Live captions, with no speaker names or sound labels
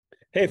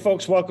Hey,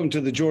 folks, welcome to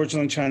the George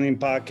Lynch Hunting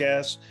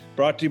Podcast,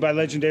 brought to you by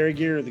Legendary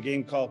Gear, the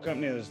game call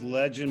company that is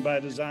legend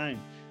by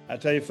design. I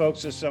tell you,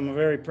 folks, I'm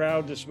very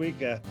proud this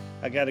week.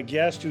 I got a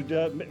guest who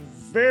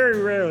very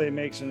rarely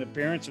makes an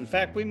appearance. In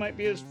fact, we might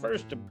be his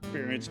first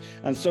appearance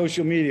on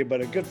social media,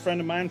 but a good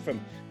friend of mine from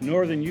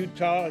northern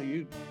Utah.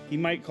 He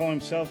might call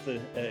himself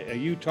a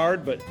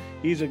Utard, but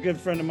he's a good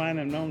friend of mine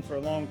I've known for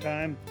a long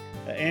time.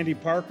 Andy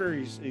Parker,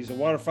 he's a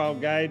waterfowl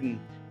guide, and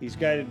he's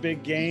guided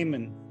big game,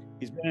 and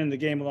he's been in the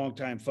game a long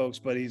time, folks,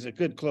 but he's a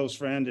good, close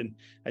friend. And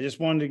I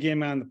just wanted to get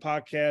him on the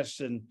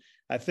podcast. And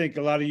I think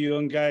a lot of you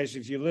young guys,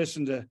 if you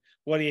listen to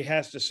what he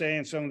has to say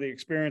and some of the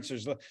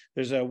experiences,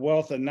 there's a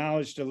wealth of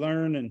knowledge to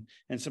learn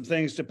and some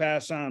things to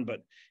pass on.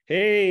 But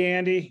hey,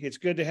 Andy, it's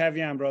good to have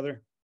you on,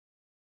 brother.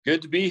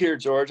 Good to be here,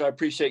 George. I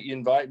appreciate you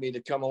inviting me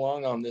to come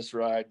along on this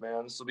ride,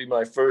 man. This will be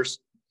my first,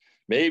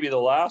 maybe the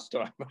last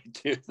time I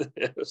do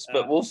this,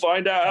 but we'll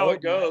find out how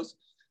it goes.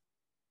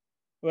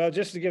 Well,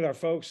 just to give our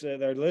folks,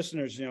 our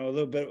listeners, a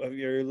little bit of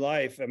your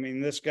life. I mean,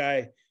 this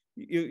guy,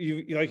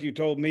 you like you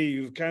told me,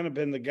 you've kind of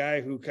been the guy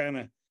who kind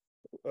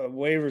of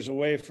wavers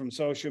away from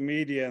social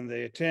media and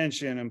the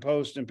attention and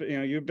post. And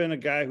you've been a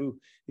guy who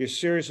you're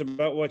serious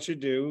about what you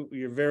do.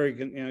 You're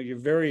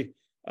very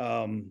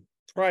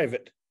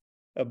private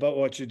about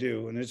what you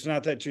do, and it's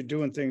not that you're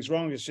doing things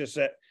wrong. It's just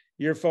that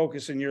your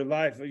focus in your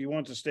life, you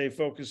want to stay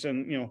focused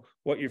on,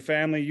 what you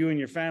and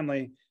your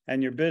family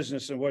and your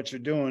business and what you're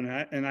doing.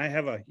 And I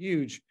have a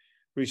huge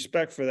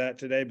respect for that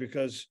today,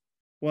 because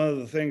one of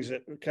the things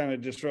that kind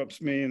of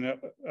disrupts me and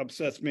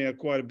upsets me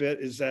quite a bit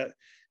is that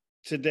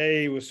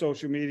today with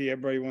social media,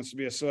 everybody wants to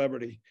be a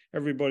celebrity.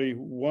 Everybody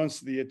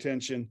wants the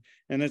attention,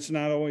 and it's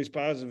not always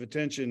positive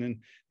attention. And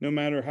no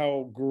matter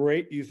how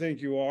great you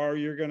think you are,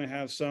 you're going to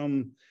have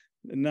some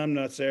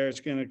numbnuts there. It's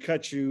going to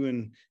cut you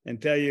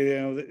and tell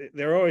you,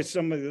 there are always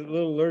some of the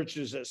little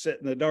lurches that sit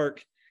in the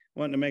dark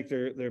wanting to make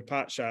their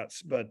pot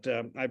shots. But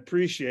I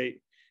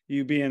appreciate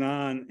you being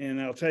on. And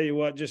I'll tell you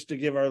what, just to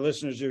give our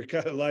listeners your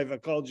kind of life, I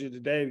called you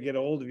today to get a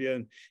hold of you,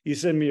 and you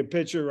send me a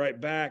picture right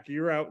back.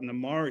 You're out in the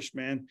marsh,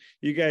 man.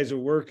 You guys are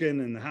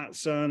working in the hot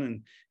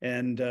sun,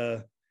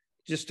 and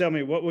just tell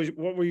me, what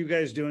were you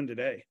guys doing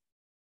today?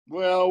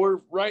 Well,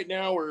 we're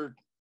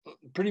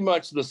pretty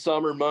much the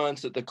summer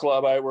months at the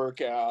club I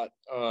work at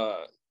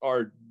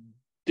are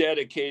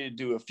dedicated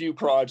to a few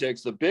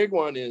projects. The big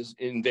one is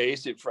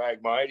invasive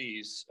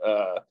Phragmites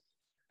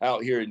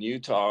out here in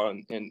Utah,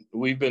 and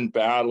we've been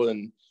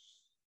battling.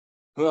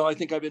 Well, I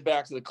think I've been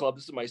back to the club.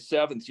 This is my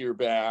 7th year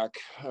back.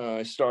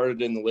 I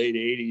started in the late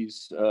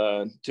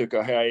 80s, took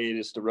a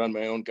hiatus to run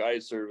my own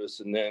guide service,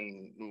 and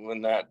then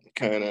when that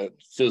kind of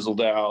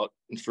fizzled out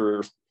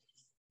for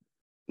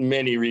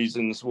many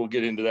reasons, we'll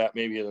get into that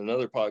maybe in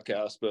another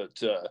podcast,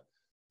 but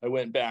I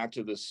went back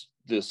to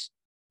this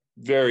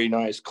very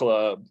nice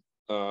club,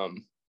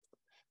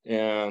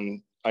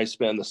 and I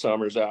spend the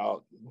summers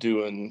out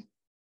doing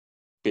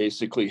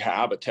basically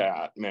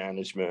habitat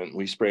management.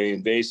 We spray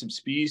invasive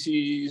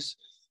species,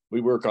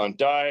 we work on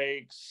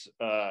dikes,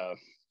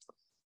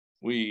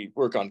 we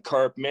work on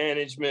carp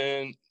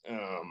management.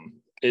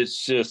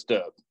 It's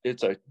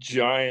a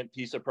giant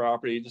piece of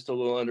property, just a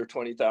little under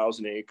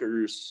 20,000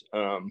 acres.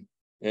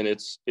 And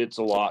it's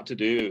a lot to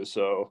do.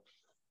 So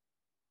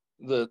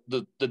the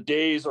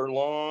days are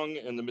long,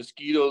 and the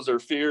mosquitoes are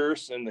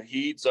fierce, and the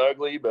heat's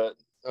ugly. But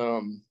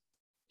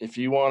if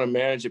you want to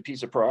manage a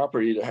piece of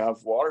property to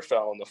have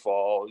waterfowl in the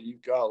fall,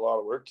 you've got a lot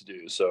of work to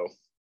do. So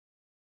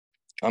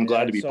I'm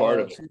glad to be part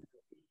of it.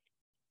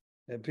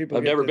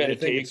 I've never been a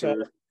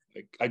taker.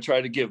 I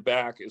try to give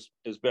back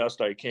as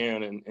best I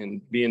can,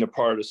 and being a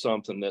part of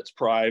something that's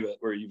private,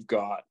 where you've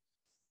got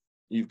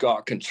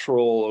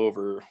control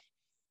over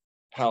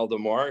how the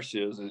marsh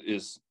is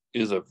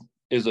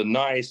a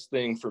nice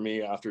thing for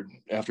me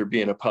after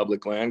being a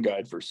public land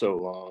guide for so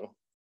long.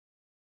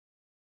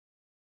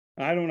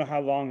 I don't know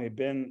how long they've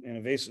been an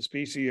invasive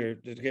species, or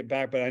to get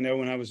back, but I know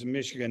when I was in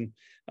Michigan,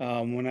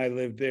 when I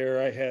lived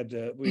there,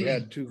 we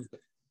had 2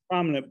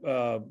 prominent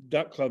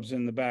duck clubs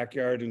in the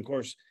backyard. And of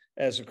course,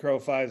 as the crow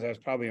flies, I was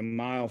probably a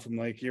mile from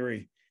Lake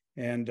Erie.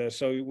 And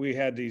so we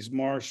had these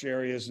marsh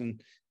areas,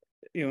 and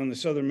in the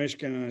southern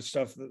Michigan and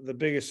stuff, the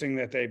biggest thing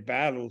that they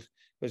battled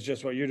was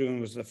just what you're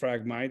doing, was the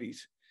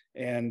Phragmites.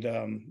 And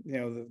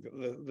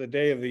the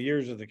day of the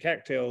years of the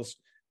cattails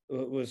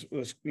was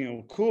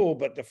cool,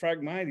 but the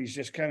Phragmites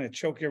just kind of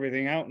choked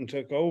everything out and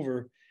took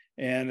over.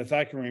 And if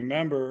I can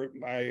remember,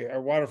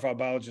 our waterfowl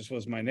biologist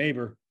was my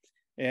neighbor,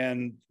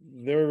 and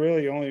they're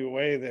really the only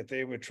way that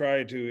they would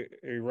try to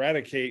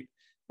eradicate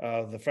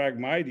the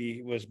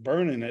Phragmite was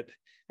burning it,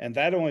 and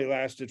that only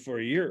lasted for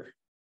a year.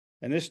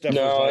 And this stuff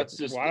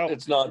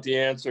it's not the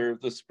answer.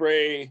 The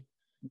spray,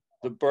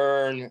 the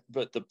burn,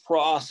 but the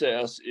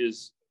process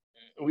is,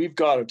 we've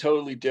got a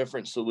totally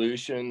different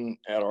solution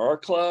at our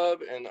club,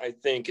 and I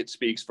think it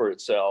speaks for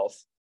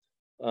itself.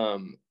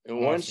 And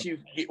awesome.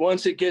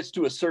 Once it gets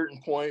to a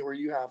certain point where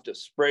you have to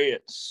spray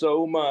it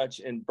so much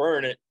and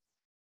burn it,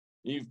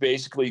 you've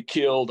basically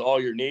killed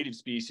all your native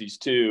species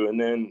too. And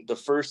then the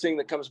first thing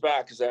that comes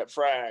back is that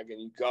frag,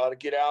 and you got to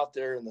get out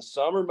there in the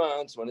summer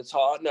months when it's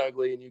hot and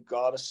ugly, and you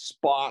got to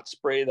spot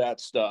spray that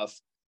stuff.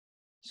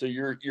 So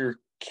you're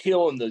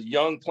killing the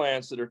young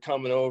plants that are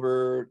coming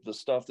over, the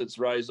stuff that's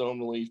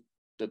rhizomally,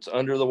 that's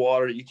under the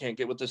water that you can't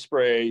get with the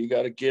spray. You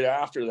got to get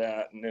after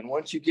that. And then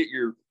once you get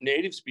your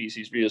native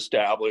species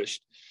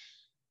reestablished,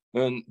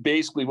 then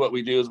basically what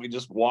we do is we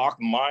just walk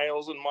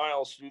miles and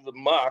miles through the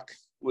muck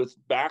with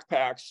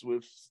backpacks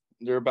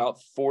they're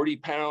about 40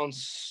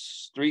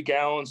 pounds, 3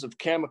 gallons of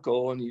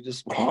chemical, and you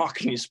just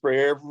walk and you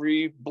spray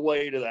every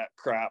blade of that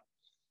crap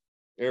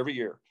every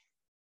year.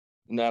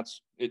 And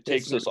it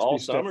takes us all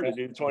summer to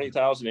do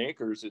 20,000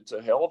 acres. It's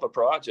a hell of a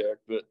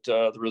project, but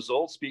the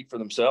results speak for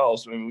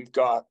themselves. I mean, we've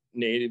got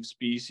native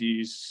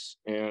species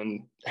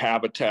and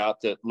habitat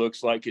that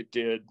looks like it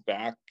did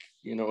back,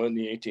 in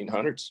the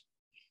 1800s.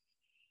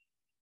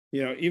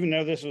 Even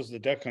though this was the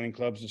duck hunting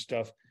clubs and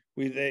stuff,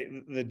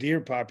 the deer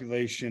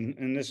population,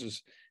 and this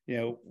is,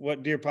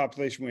 what deer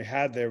population we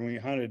had there when we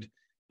hunted,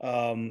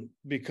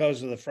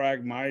 because of the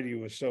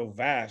Phragmites was so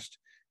vast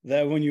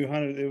that when you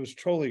hunted, it was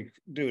totally,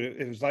 dude,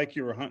 it was like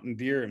you were hunting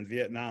deer in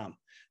Vietnam.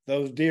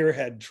 Those deer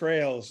had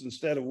trails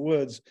instead of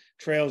woods,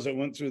 trails that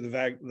went through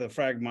the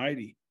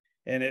Phragmites,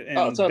 and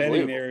it's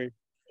bedding area.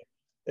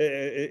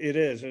 It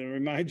is, and it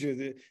reminds you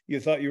that you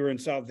thought you were in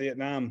South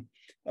Vietnam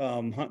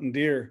hunting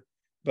deer.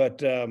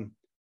 But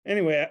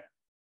anyway,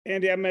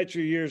 Andy, I met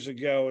you years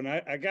ago, and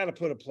I got to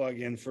put a plug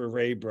in for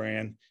Ray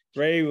Brand.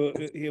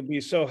 He'll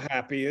be so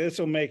happy. This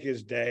will make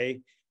his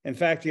day. In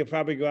fact, he'll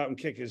probably go out and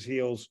kick his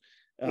heels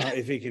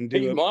if he can do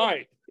it. He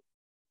might.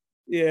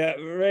 Yeah,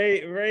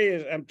 Ray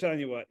is. I'm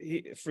telling you what.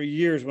 For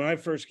years, when I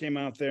first came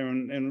out there,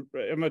 and I'm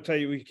gonna tell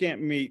you, we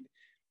can't meet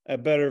a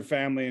better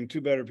family and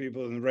two better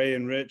people than Ray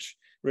and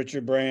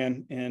Richard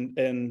Brand,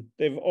 and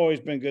they've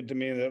always been good to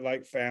me. They're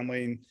like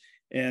family,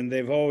 and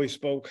they've always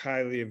spoke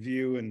highly of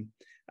you. And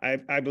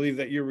I believe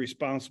that you're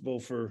responsible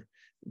for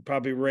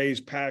probably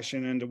Ray's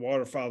passion into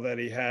waterfowl that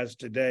he has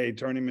today,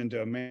 turn him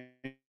into a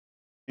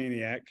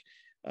maniac,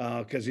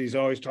 because he's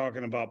always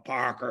talking about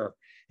Parker.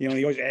 He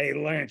always, hey,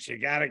 Lynch, you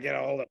got to get a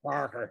hold of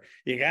Parker.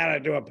 You got to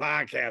do a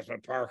podcast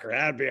with Parker.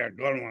 That'd be a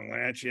good one,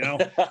 Lynch,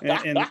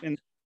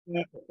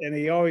 and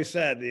he always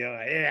said,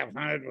 hey, I've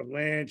hunted with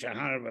Lynch, I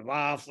hunted with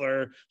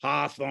Loeffler,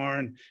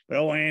 Hawthorne,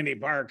 but Andy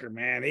Parker,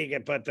 man, he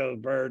could put those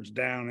birds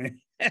down.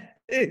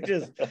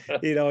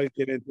 He'd always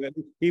get into it.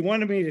 He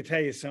wanted me to tell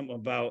you something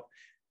about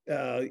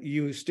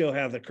you still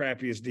have the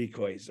crappiest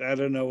decoys. I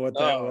don't know what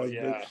that was.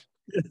 Yeah.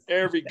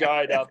 Every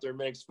guide out there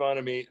makes fun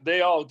of me.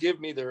 They all give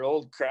me their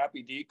old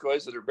crappy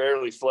decoys that are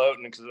barely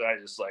floating, because I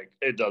just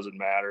it doesn't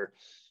matter.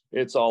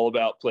 It's all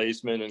about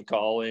placement and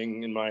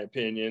calling, in my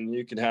opinion.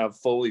 You can have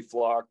fully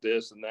flocked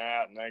this and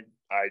that, and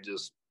I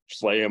just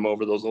slay them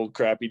over those old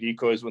crappy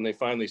decoys. When they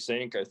finally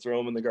sink, I throw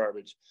them in the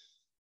garbage.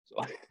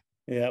 So.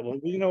 Yeah, well,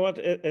 you know what?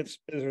 There's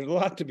a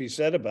lot to be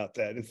said about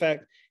that. In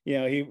fact,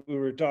 we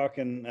were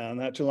talking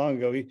not too long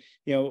ago.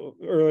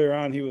 Earlier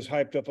on, he was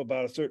hyped up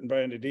about a certain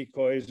brand of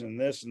decoys and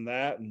this and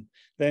that, and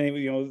then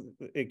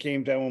it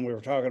came down when we were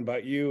talking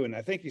about you, and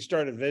I think he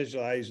started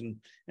visualizing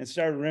and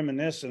started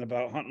reminiscing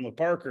about hunting with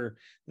Parker.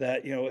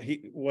 That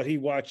what he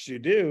watched you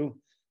do.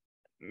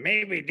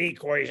 Maybe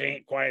decoys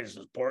ain't quite as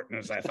important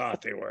as I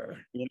thought they were.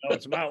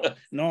 It's about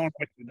knowing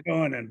what you're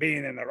doing and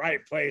being in the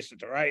right place at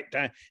the right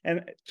time.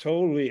 And I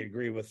totally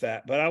agree with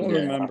that. But I will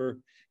remember,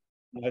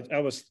 I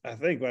was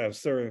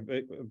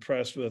thoroughly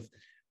impressed with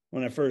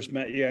when I first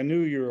met you. I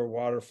knew you were a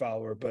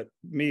waterfowler, but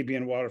me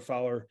being a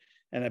waterfowler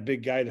and a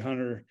big guide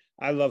hunter,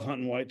 I love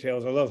hunting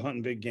whitetails. I love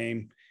hunting big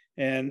game.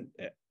 And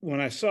when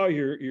I saw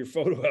your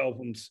photo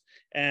albums,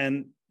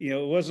 and it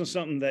wasn't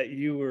something that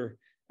you were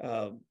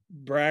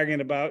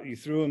bragging about, you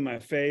threw in my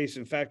face.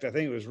 In fact, I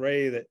think it was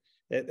Ray that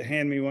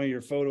handed me one of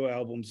your photo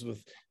albums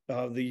with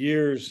the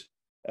years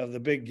of the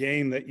big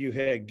game that you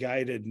had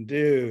guided. And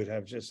dude,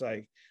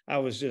 I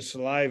was just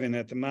saliving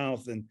at the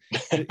mouth. And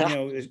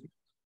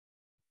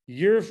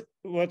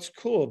what's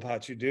cool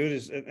about you, dude,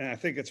 is, and I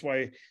think that's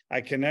why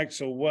I connect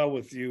so well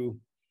with you,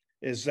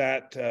 is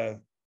that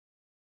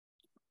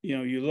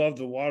you love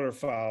the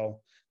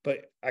waterfowl,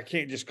 but I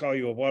can't just call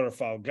you a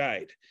waterfowl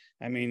guide.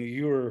 I mean,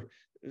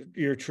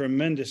 you're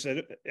tremendous at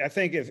it. I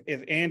think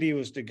if Andy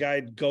was to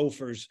guide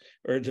gophers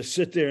or to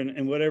sit there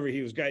and whatever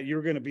he was guiding,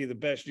 you're going to be the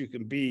best you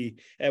can be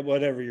at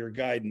whatever you're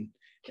guiding,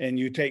 and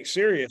you take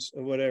serious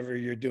of whatever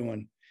you're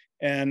doing.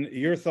 And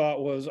your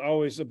thought was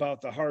always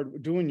about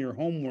doing your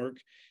homework.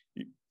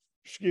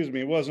 Excuse me.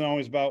 It wasn't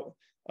always about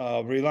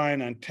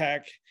relying on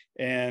tech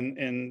and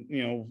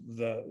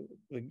the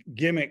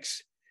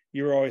gimmicks.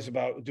 You were always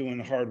about doing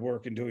the hard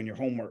work and doing your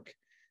homework.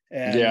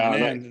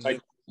 And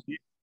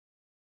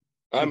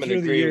I'm going to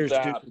agree with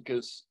that,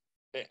 because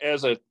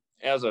as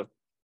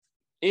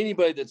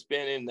anybody that's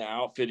been in the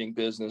outfitting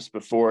business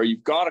before,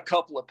 you've got a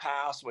couple of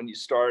paths when you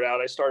start out.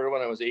 I started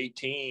when I was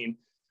 18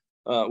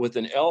 with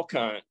an elk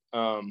hunt,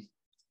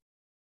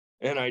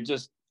 and I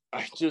just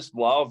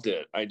loved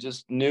it. I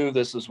just knew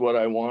this is what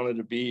I wanted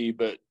to be.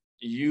 But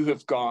you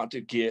have got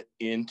to get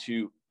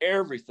into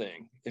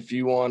everything if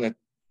you want to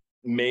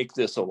make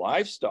this a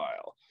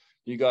lifestyle.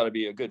 You got to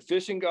be a good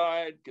fishing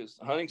guide because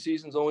hunting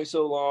season's only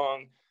so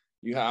long.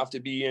 You have to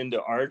be into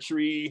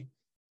archery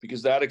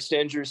because that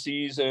extends your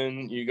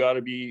season. You got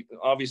to be,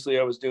 obviously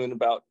I was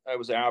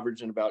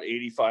averaging about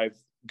 85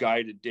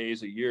 guided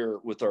days a year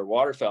with our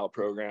waterfowl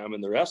program.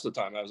 And the rest of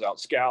the time I was out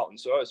scouting.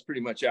 So I was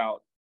pretty much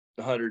out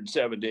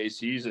 107-day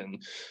season.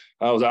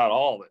 I was out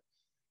all of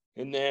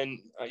it. And then,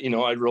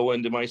 I'd roll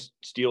into my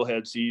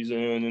steelhead season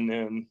and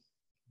then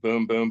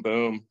boom, boom,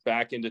 boom,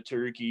 back into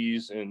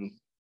turkeys and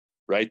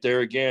right there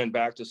again,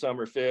 back to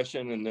summer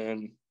fishing. And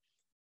then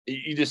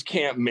you just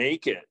can't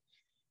make it.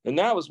 And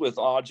that was with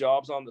odd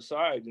jobs on the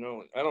side.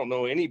 I don't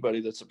know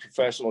anybody that's a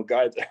professional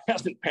guide that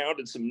hasn't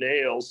pounded some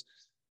nails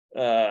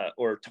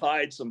or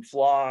tied some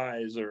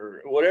flies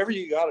or whatever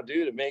you got to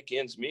do to make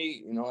ends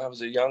meet. I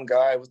was a young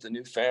guy with a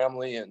new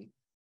family and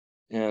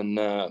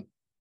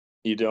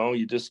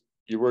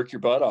you work your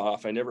butt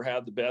off. I never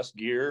had the best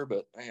gear,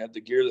 but I had the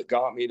gear that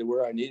got me to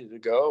where I needed to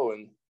go.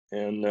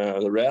 And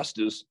the rest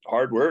is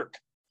hard work.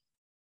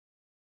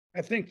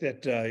 I think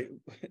that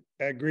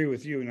I agree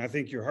with you. And I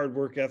think your hard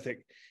work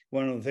ethic,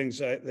 one of the things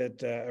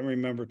that I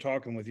remember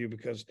talking with you,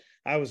 because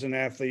I was an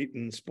athlete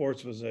and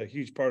sports was a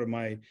huge part of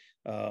my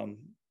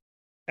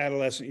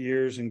adolescent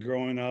years and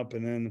growing up,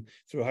 and then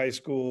through high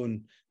school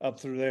and up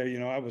through there,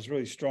 I was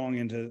really strong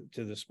into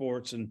the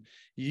sports. And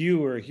you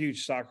were a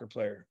huge soccer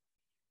player,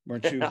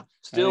 weren't you?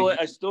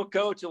 I still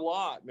coach a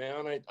lot,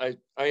 man.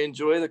 I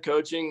enjoy the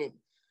coaching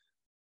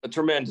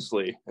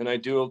tremendously, and I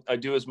do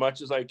as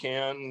much as I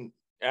can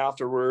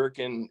after work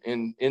and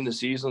in the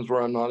seasons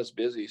where I'm not as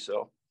busy.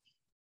 So.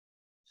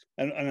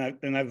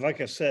 And I've, like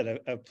I said,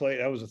 I've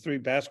played, I was a 3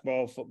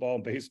 basketball, football,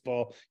 and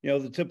baseball,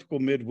 the typical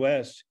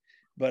Midwest.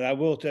 But I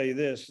will tell you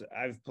this,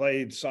 I've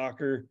played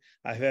soccer.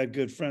 I've had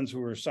good friends who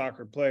were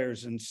soccer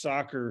players, and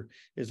soccer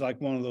is like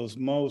one of those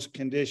most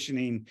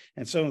conditioning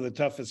and some of the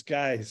toughest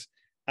guys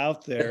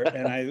out there.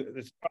 And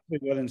it's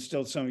probably what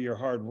instilled some of your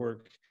hard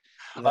work.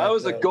 I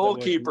was a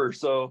goalkeeper,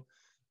 so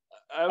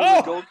I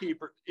was a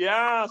goalkeeper.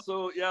 Yeah.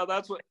 So yeah,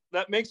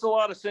 that makes a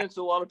lot of sense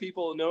to a lot of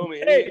people who know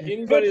me.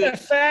 Anybody put the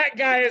fat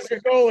guy as a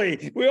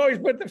goalie. We always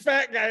put the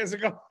fat guy as a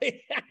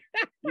goalie.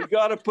 You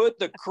got to put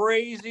the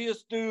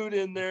craziest dude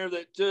in there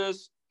that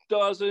just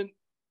doesn't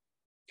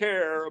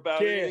care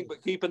about anything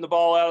but keeping the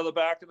ball out of the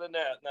back of the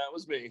net. And that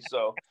was me.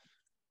 So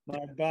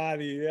my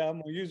body. Yeah.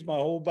 I'm going to use my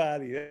whole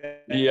body.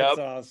 That's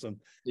awesome.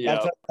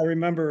 Yeah. I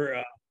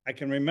remember, I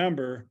can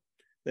remember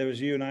there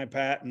was you and I,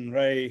 Pat and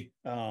Ray,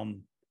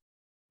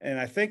 and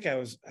I think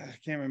I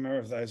can't remember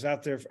if I was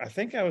out there. I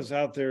think I was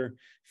out there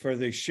for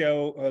the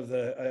show of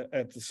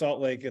at the Salt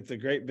Lake at the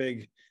great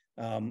big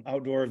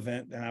outdoor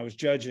event. And I was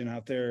judging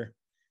out there,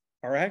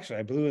 or actually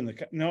I blew in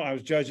I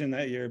was judging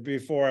that year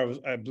before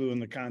I blew in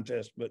the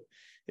contest, but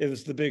it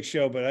was the big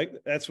show.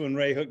 But that's when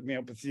Ray hooked me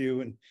up with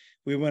you, and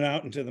we went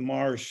out into the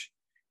marsh.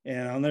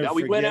 And I'll never forget.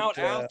 We went out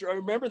after, I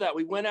remember that.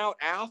 We went out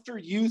after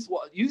youth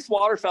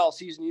waterfowl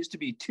season used to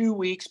be 2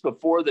 weeks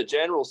before the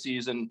general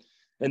season.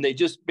 And they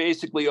just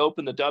basically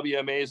opened the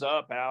WMAs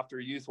up after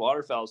youth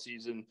waterfowl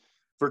season.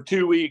 For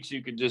 2 weeks,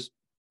 you could just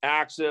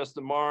access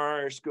the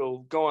marsh,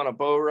 go on a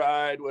bow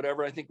ride,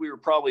 whatever. I think we were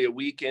probably a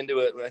week into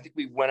it. I think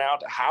we went out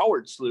to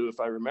Howard Slough,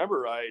 if I remember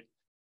right,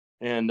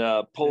 and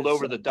pulled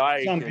over the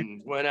dike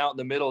and went out in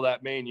the middle of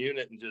that main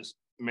unit and just,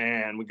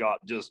 man,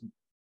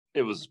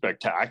 it was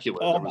spectacular.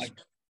 Oh,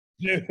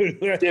 there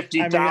was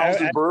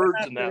 50,000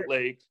 birds in that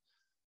lake.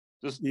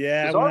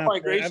 Our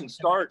migration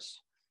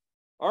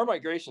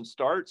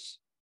starts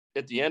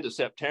at the end of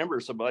September.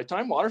 So by the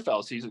time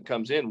waterfowl season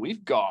comes in,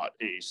 we've got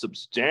a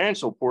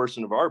substantial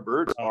portion of our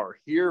birds are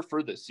here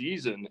for the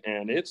season.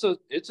 And it's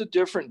a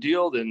different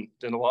deal than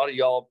a lot of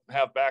y'all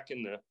have back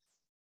in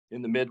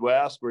the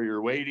Midwest, where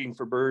you're waiting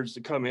for birds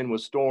to come in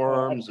with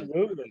storms.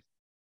 Absolutely.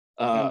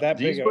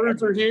 These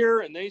birds are here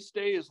and they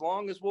stay as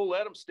long as we'll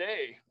let them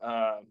stay.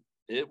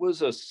 It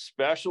was a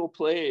special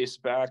place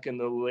back in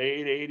the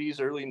late 80s,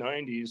 early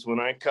 90s when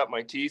I cut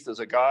my teeth as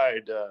a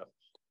guide.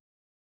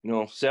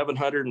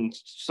 700 and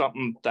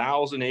something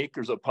thousand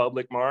acres of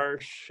public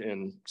marsh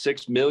and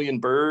 6 million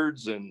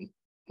birds and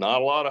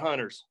not a lot of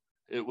hunters.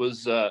 It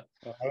was I'll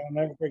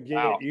never forget.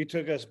 Wow. You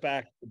took us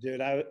back,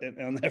 dude. I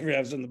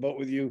was in the boat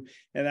with you,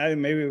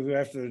 and maybe we were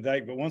after the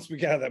dike, but once we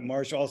got out of that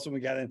marsh, also we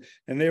got in,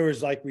 and there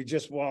was like we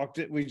just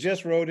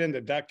rode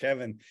into duck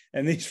heaven,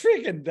 and these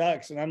freaking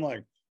ducks, and I'm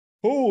like,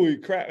 holy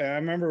crap. And I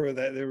remember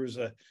that there was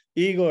a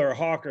eagle or a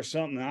hawk or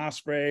something, an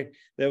osprey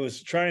that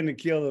was trying to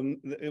kill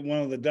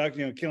one of the ducks,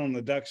 killing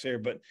the ducks here.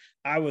 But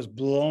I was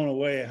blown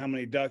away at how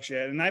many ducks you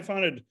had. And I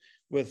found it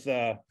with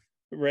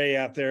Ray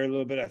out there a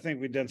little bit. I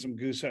think we'd done some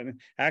goose hunting.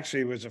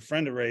 Actually, it was a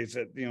friend of Ray's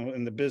that,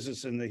 in the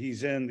business and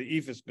he's in the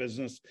EFIS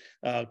business.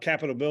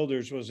 Capital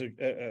Builders was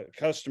a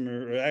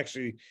customer, or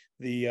actually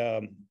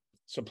the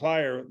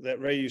supplier that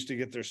Ray used to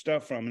get their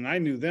stuff from. And I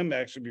knew them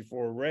actually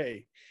before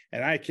Ray.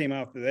 And I came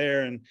out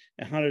there and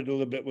hunted a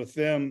little bit with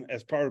them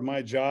as part of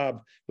my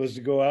job was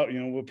to go out,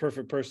 what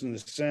perfect person to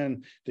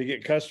send to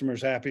get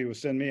customers happy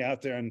was send me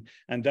out there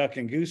on duck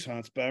and goose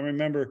hunts. But I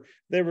remember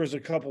there was a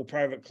couple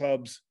private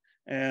clubs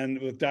and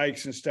with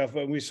dikes and stuff,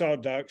 but we saw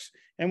ducks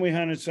and we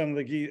hunted some of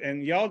the geese.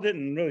 And y'all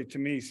didn't really, to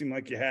me, seem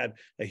like you had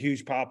a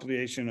huge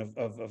population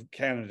of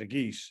Canada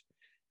geese,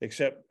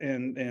 except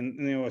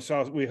I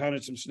saw we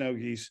hunted some snow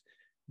geese,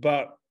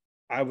 but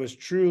I was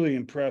truly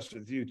impressed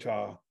with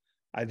Utah.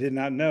 I did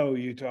not know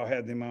Utah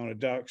had the amount of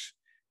ducks.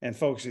 And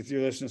folks, if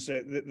you're listening,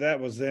 say that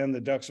was then. The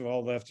ducks have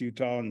all left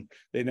Utah and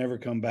they never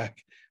come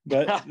back.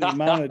 But the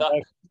amount of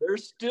ducks, they're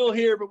still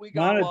here, but we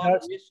got a lot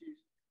of issues.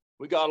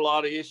 We got a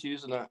lot of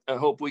issues, and I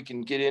hope we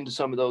can get into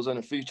some of those in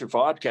a future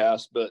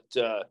podcast. But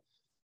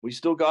we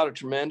still got a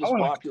tremendous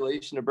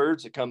population of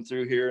birds that come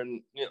through here,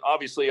 and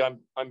obviously,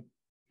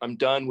 I'm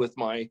done with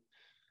my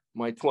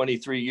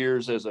 23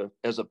 years as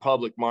a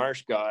public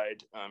marsh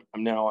guide.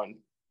 I'm now on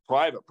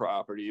private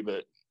property,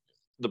 but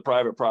the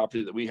private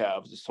property that we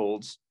have just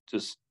holds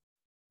just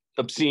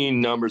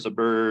obscene numbers of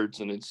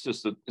birds, and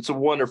it's a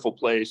wonderful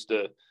place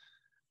to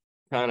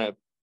kind of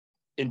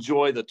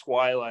enjoy the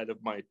twilight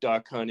of my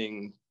duck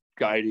hunting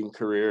guiding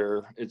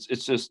career.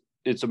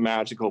 It's a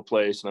magical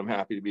place, and I'm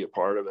happy to be a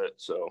part of it.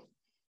 So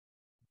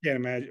can't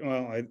imagine.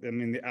 Well, I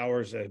mean, the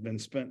hours that have been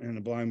spent in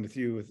the blind with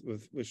you,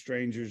 with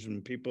strangers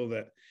and people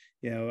that,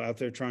 out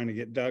there trying to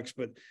get ducks.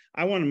 But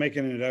I want to make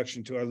an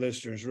introduction to our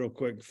listeners real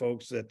quick,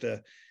 folks,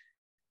 that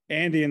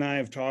Andy and I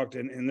have talked,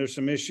 and there's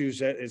some issues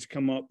that has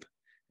come up,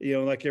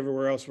 like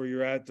everywhere else where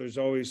you're at, there's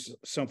always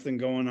something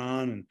going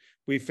on, and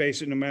we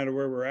face it no matter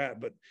where we're at.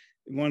 But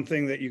one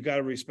thing that you got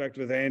to respect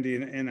with Andy,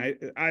 and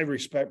I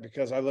respect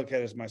because I look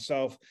at it as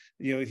myself,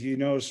 you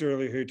noticed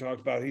earlier he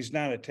talked about, he's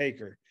not a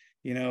taker.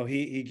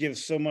 He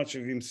gives so much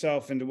of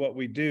himself into what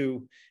we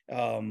do.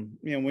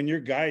 When you're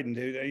guiding,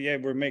 dude, yeah,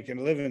 we're making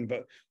a living,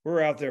 but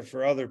we're out there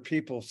for other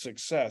people's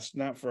success,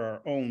 not for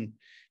our own.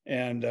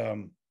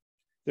 And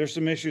there's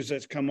some issues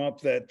that's come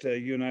up that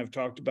you and I have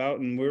talked about,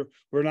 and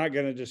we're not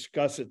going to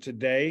discuss it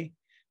today.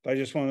 But I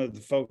just wanted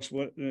the folks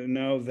to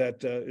know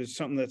that it's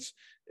something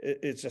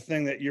it's a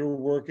thing that you're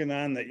working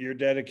on, that you're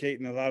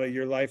dedicating a lot of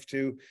your life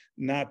to,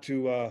 not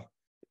to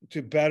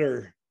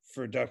better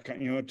for duck,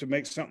 to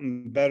make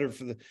something better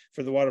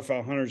for the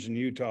waterfowl hunters in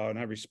Utah. And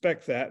I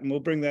respect that. And we'll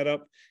bring that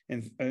up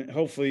and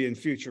hopefully in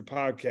future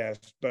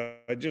podcasts.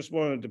 But I just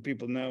wanted the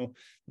people to know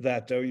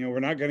that, we're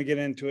not going to get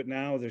into it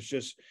now. There's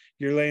just,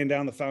 you're laying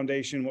down the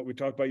foundation, what we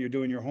talked about, you're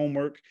doing your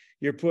homework,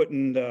 you're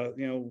putting,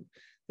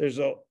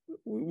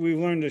 we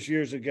learned this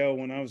years ago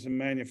when I was in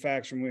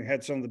manufacturing. We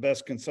had some of the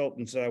best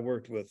consultants that I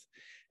worked with.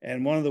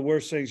 And one of the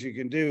worst things you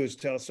can do is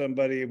tell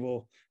somebody,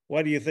 well,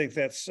 why do you think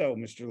that's so,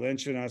 Mr.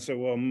 Lynch? And I said,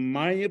 well,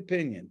 my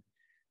opinion.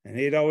 And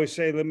he'd always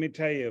say, let me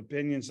tell you,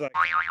 opinions like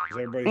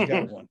everybody's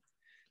got one.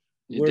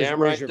 You're damn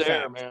right there,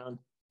 fact? Man.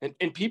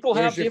 And people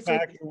have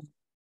different.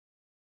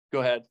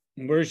 Go ahead.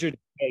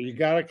 You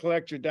got to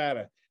collect your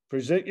data.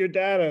 Present your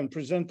data and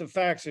present the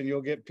facts, and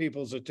you'll get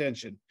people's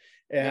attention.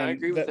 And I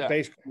agree with that.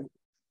 Basically,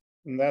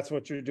 and that's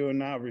what you're doing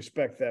now.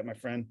 Respect that, my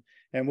friend.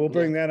 And we'll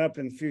bring that up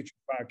in future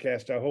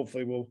podcast.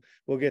 Hopefully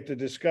we'll get to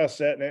discuss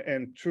that.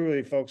 And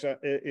truly, folks,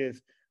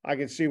 I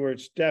can see where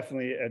it's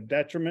definitely a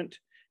detriment.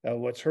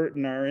 What's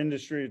hurting our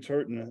industry, it's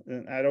hurting,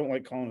 and I don't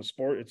like calling it a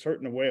sport, it's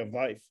hurting a way of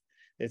life.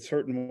 It's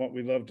hurting what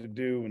we love to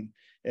do.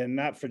 And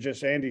not for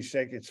just Andy's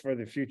sake, it's for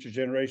the future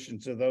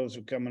generations of those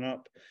who coming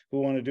up who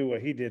want to do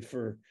what he did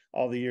for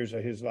all the years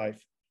of his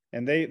life.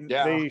 And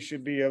they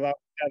should be allowed,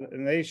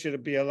 and they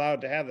should be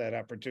allowed to have that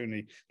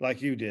opportunity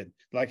like you did,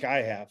 like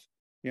I have.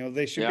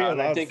 They should be allowed.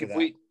 And I think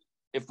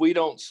if we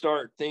don't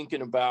start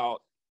thinking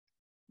about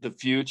the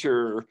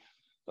future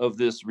of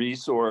this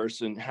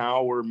resource and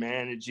how we're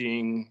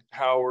managing,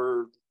 how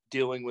we're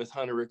dealing with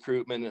hunter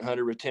recruitment and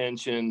hunter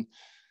retention,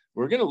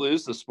 we're going to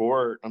lose the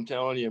sport. I'm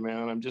telling you,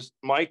 man.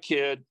 My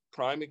kid,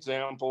 prime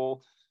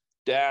example,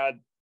 dad,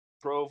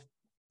 pro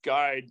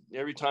guide.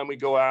 Every time we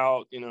go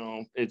out,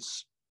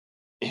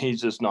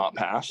 he's just not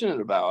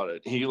passionate about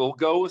it. He will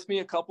go with me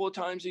a couple of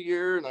times a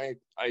year, and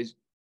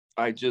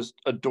I just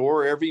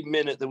adore every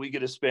minute that we get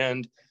to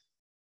spend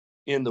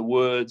in the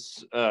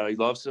woods. He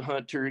loves to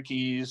hunt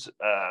turkeys.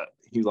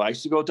 He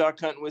likes to go duck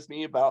hunting with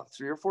me about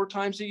 3 or 4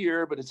 times a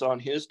year, but it's on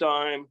his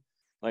dime.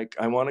 Like,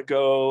 I want to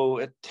go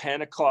at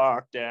 10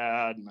 o'clock,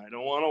 Dad, and I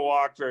don't want to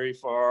walk very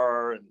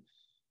far. And,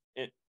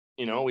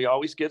 we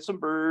always get some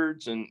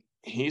birds. And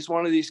he's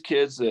one of these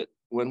kids that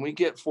when we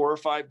get 4 or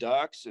 5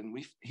 ducks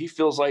and he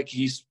feels like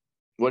he's,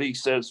 what he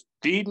says,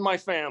 feeding my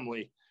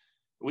family,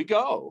 we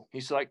go.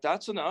 He's like,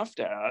 that's enough,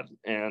 Dad.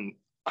 And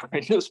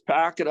I just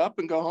pack it up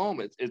and go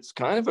home. It's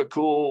kind of a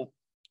cool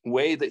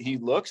way that he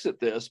looks at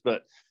this,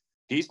 but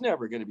he's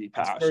never going to be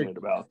passionate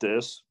about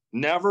this.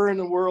 Never in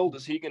the world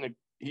is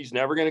he's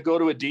never going to go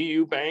to a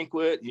DU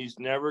banquet. He's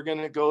never going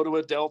to go to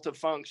a Delta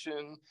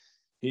function.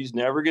 He's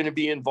never going to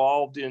be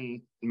involved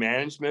in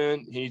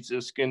management. He's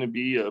just going to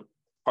be a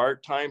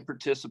part-time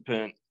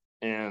participant.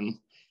 And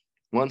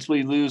once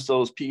we lose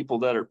those people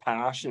that are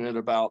passionate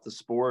about the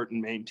sport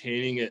and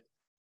maintaining it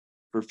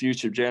for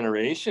future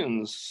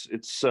generations,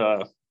 it's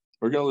we're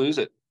going to lose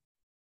it.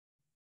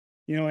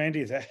 You know,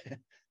 Andy,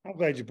 I'm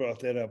glad you brought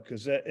that up,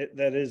 because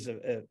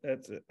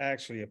that's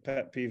actually a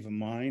pet peeve of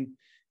mine.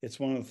 It's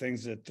one of the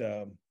things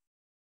that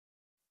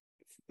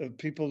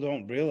people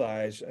don't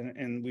realize,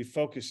 and we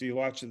focus. You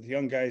watch the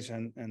young guys,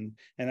 and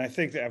I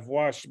think that I've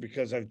watched,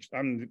 because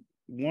I'm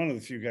one of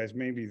the few guys,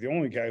 maybe the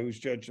only guy, who's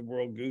judged the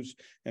World Goose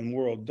and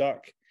World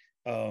Duck,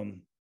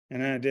 and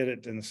I did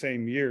it in the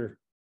same year.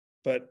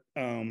 But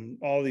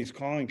all these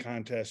calling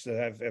contests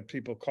that have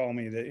people call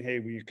me that, hey,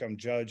 will you come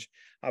judge?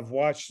 I've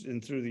watched,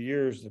 and through the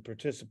years, the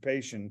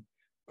participation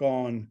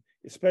gone,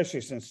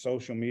 especially since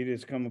social media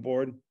has come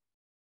aboard.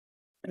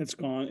 It's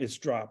gone, it's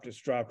dropped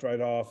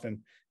right off, and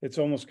it's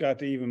almost got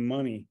to even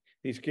money.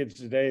 These kids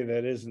today,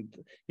 that isn't,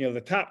 the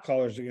top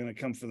callers are going to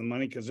come for the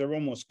money, because they're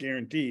almost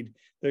guaranteed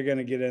they're going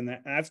to get in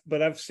that.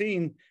 But I've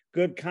seen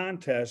good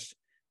contests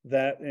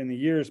that in the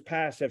years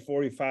past had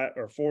 45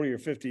 or 40 or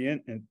 50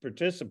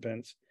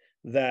 participants,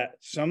 that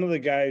some of the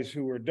guys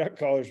who were duck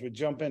callers would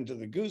jump into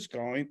the goose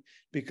calling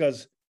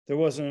because there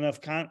wasn't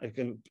enough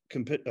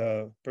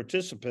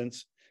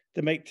participants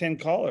to make 10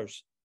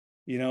 callers,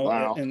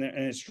 Wow. and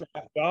it's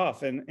dropped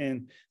off.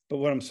 But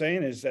what I'm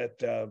saying is that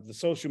the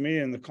social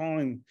media and the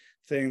calling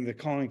thing, the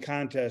calling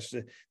contest,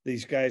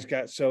 these guys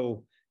got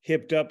so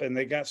hipped up and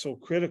they got so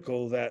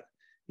critical that,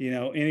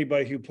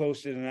 anybody who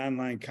posted an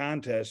online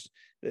contest,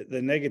 the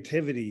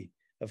negativity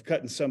of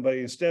cutting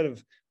somebody, instead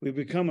of, we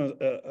become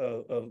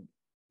a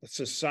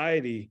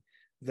society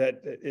that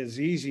is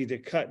easy to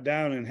cut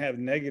down and have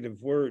negative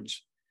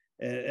words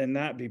and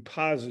not be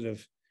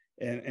positive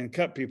and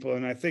cut people.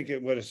 And I think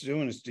what it's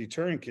doing is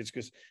deterring kids,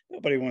 because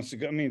nobody wants to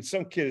go. I mean,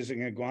 some kid isn't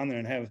going to go on there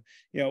and have,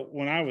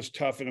 when I was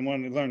tough and I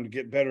wanted to learn to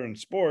get better in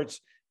sports,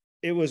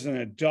 it was an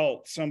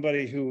adult,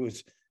 somebody who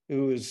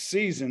was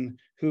seasoned,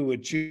 who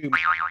would chew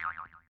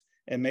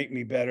and make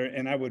me better.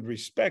 And I would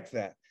respect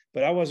that,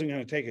 but I wasn't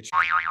going to take a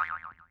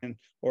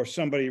or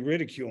somebody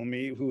ridicule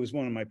me who was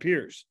one of my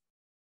peers.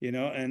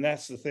 And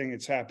that's the thing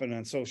that's happened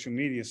on social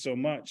media so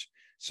much.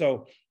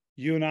 So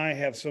you and I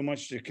have so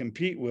much to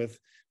compete with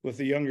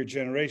the younger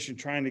generation,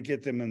 trying to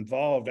get them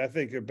involved. I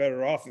think they're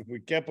better off if we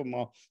kept them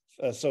off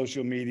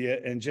social media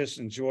and just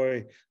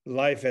enjoy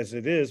life as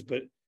it is.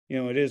 But,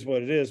 it is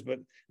what it is. But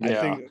yeah.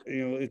 I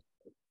think,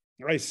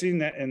 I've seen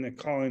that in the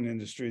calling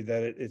industry,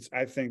 that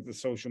I think the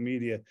social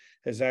media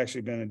has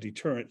actually been a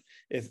deterrent.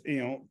 If,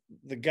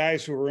 the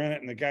guys who are in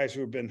it and the guys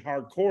who have been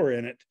hardcore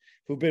in it,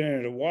 who've been in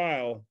it a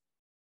while,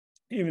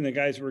 even the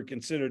guys who were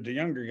considered the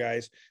younger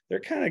guys, they're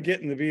kind of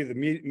getting to be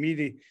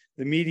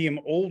the medium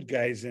old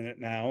guys in it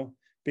now,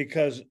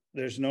 because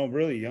there's no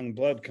really young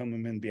blood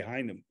coming in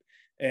behind them.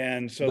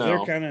 And so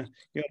they're kind of,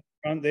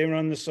 they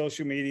run the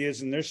social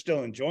medias and they're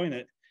still enjoying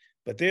it,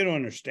 but they don't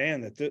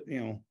understand that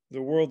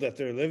the world that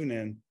they're living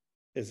in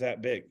is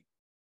that big.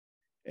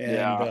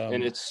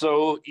 And it's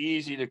so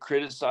easy to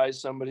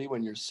criticize somebody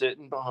when you're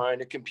sitting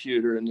behind a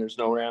computer and there's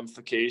no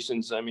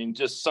ramifications. I mean,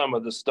 just some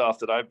of the stuff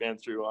that I've been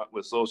through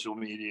with social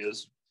media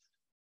is,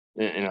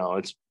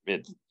 it's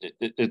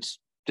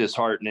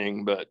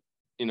disheartening. But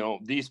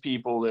these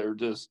people, they're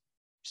just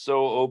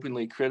so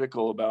openly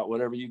critical about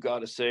whatever you got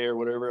to say or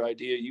whatever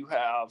idea you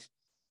have,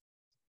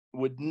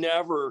 would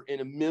never in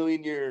a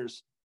million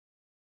years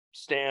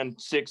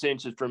stand 6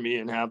 inches from me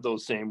and have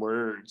those same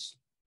words.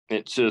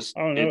 It's just,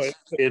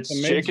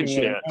 it's chicken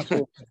shit.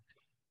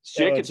 It's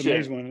chicken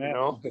shit,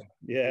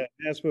 Yeah,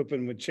 ass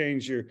whooping would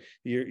change your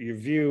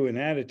view and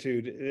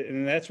attitude,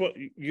 and that's what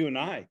you and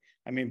I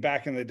mean,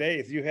 back in the day,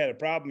 if you had a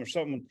problem or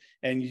something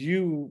and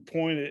you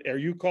pointed or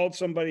you called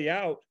somebody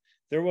out,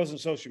 there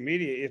wasn't social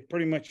media. It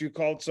pretty much, you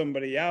called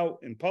somebody out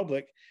in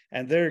public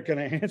and they're going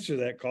to answer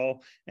that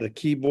call. The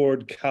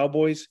keyboard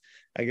cowboys,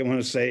 I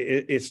want to say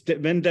it's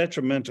been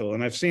detrimental,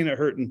 and I've seen it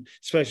hurting,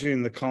 especially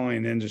in the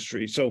calling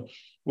industry. So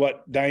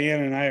what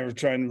Diane and I are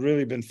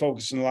really been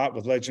focusing a lot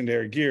with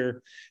Legendary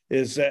Gear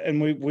is that,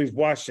 and we've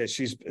watched it.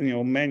 She's,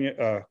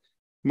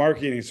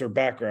 marketing is her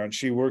background.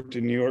 She worked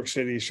in New York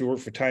City. She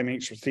worked for Time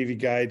Inc., for TV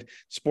Guide,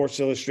 Sports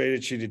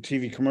Illustrated. She did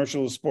TV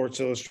commercials, Sports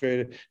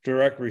Illustrated,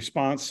 direct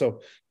response.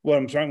 So what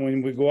I'm trying,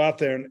 when we go out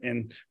there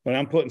and when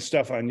I'm putting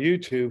stuff on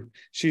YouTube,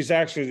 she's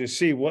actually to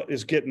see what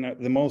is getting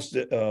the most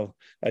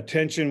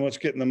attention, what's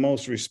getting the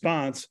most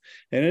response.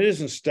 And it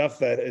isn't stuff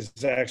that is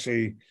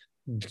actually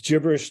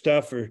gibberish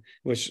stuff, or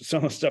which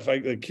some of the stuff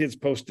the kids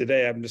post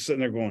today. I'm just sitting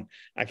there going,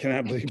 I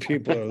cannot believe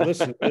people are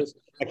listening to this.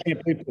 I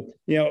can't believe,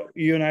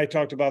 you and I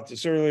talked about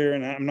this earlier,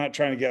 and I'm not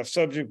trying to get off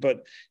subject,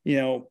 but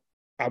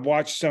I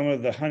watched some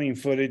of the hunting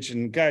footage,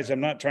 and guys,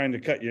 I'm not trying to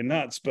cut your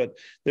nuts, but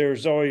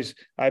there's always,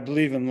 I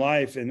believe in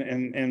life.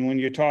 And when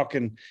you're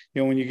talking,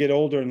 when you get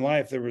older in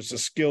life, there was a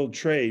skilled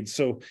trade.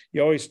 So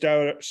you always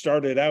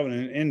started out in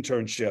an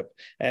internship,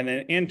 and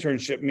an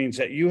internship means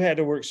that you had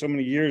to work so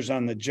many years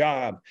on the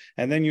job,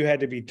 and then you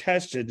had to be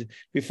tested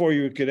before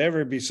you could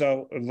ever be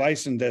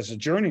licensed as a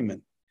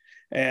journeyman.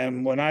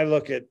 And when I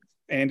look at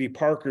Andy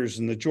Parkers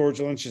and the George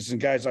Lynches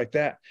and guys like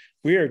that.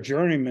 We are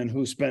journeymen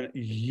who spent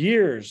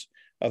years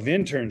of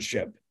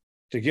internship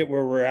to get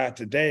where we're at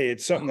today.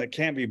 It's something that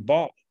can't be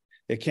bought.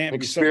 It can't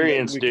be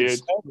something that we can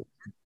sell.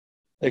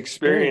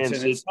 Experience,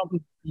 and it's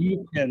something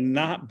you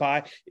cannot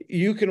buy.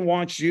 You can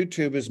watch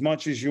YouTube as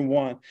much as you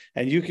want,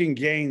 and you can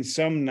gain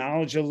some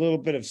knowledge, a little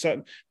bit of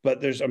something,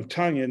 but I'm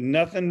telling you,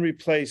 nothing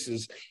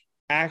replaces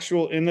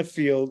actual in the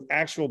field,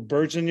 actual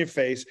birds in your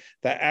face,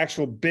 that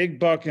actual big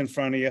buck in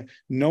front of you,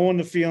 knowing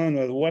the feeling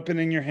of the weapon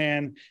in your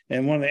hand,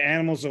 and one of the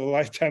animals of a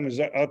lifetime is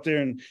out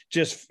there and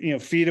just,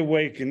 feet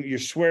awake, and you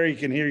swear you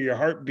can hear your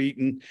heart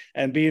beating,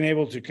 and being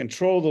able to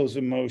control those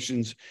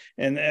emotions.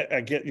 And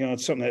I get,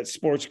 it's something that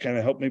sports kind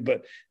of helped me,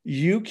 but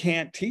you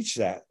can't teach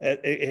that.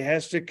 It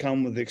has to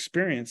come with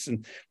experience.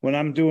 And when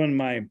I'm doing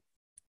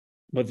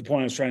but the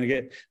point I was trying to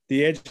get,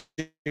 the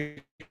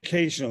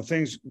educational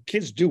things,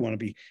 kids do want to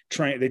be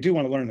trained. They do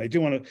want to learn. They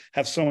do want to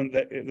have someone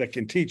that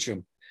can teach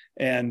them.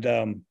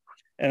 And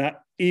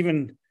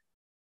even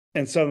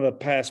in some of the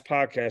past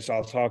podcasts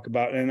I'll talk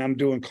about, and I'm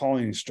doing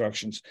calling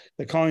instructions.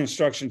 The calling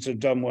instructions are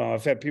done well.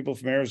 I've had people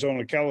from Arizona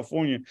to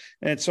California,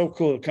 and it's so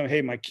cool to come,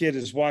 hey, my kid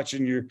is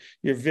watching your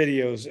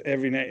videos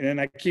every night. And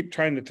I keep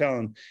trying to tell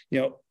them,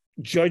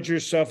 judge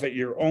yourself at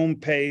your own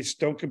pace.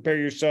 Don't compare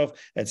yourself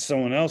at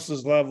someone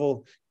else's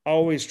level.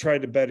 Always try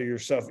to better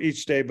yourself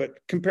each day, but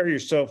compare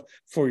yourself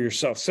for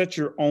yourself. Set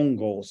your own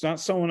goals, not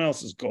someone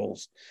else's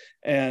goals.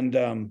 And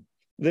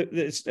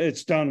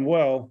it's done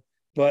well.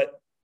 But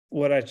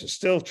what I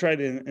still try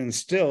to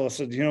instill, I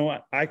said, you know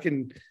what? I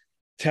can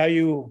tell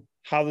you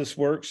how this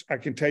works. I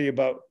can tell you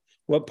about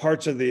what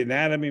parts of the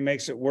anatomy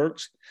makes it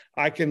works.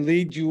 I can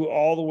lead you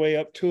all the way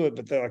up to it.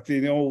 But like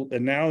the old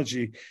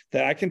analogy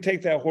that I can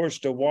take that horse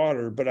to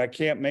water, but I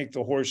can't make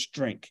the horse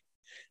drink.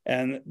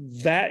 And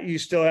that you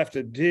still have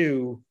to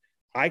do.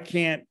 I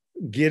can't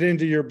get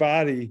into your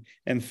body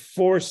and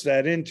force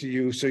that into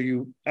you. So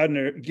you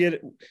get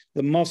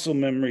the muscle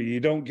memory. You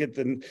don't get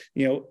the,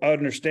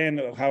 understand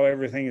how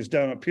everything is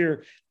done up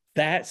here.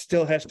 That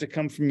still has to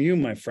come from you,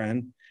 my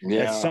friend.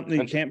 Yeah. That's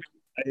something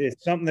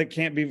it's something that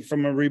can't be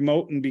from a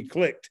remote and be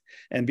clicked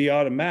and be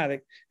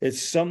automatic.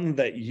 It's something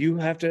that you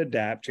have to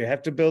adapt. You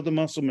have to build the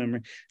muscle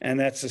memory. And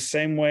that's the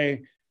same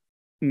way.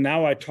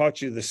 Now I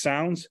taught you the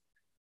sounds.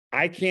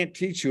 I can't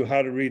teach you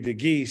how to read the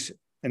geese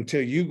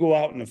until you go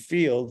out in the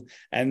field,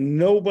 and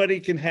nobody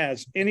can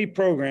has any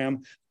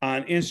program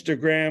on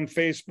Instagram,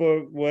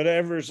 Facebook,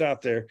 whatever's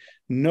out there.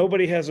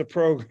 Nobody has a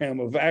program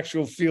of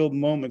actual field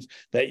moments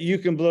that you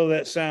can blow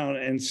that sound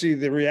and see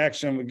the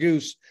reaction of a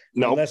goose.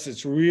 Nope. Unless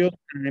it's real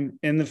time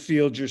in the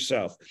field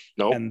yourself.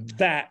 Nope. And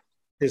that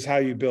is how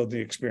you build the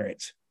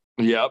experience.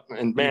 Yep.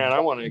 And man, I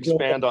want to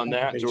expand on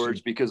that,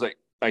 George, because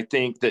I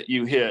think that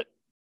you hit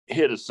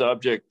a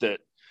subject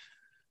that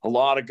a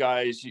lot of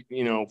guys,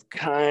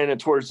 kind of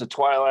towards the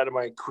twilight of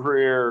my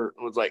career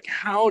was like,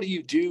 how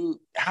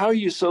are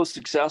you so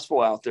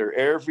successful out there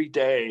every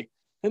day?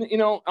 And,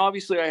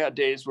 obviously I had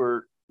days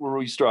where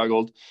we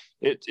struggled.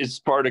 It's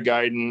part of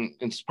guiding,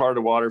 it's part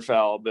of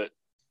waterfowl, but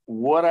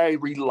what I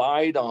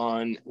relied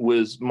on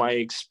was my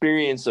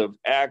experience of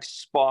X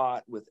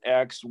spot with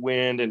X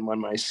wind. And when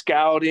my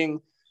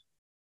scouting,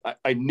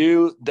 I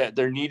knew that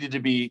there needed to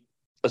be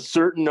a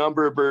certain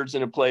number of birds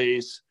in a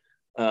place.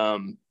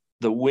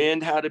 The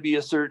wind had to be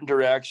a certain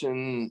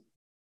direction,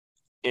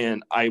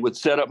 and I would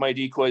set up my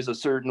decoys a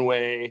certain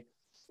way.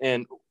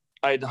 And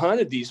I'd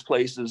hunted these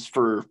places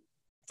for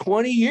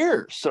 20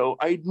 years. So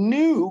I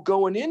knew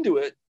going into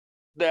it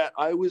that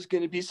I was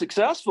going to be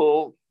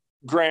successful.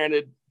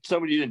 Granted,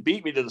 somebody didn't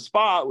beat me to the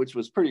spot, which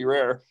was pretty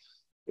rare.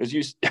 As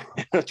you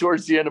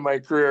towards the end of my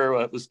career,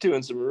 I was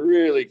doing some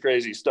really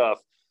crazy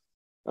stuff.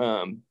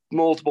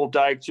 Multiple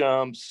dike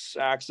jumps,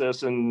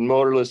 access in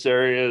motorless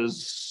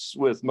areas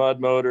with mud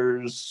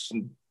motors,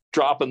 and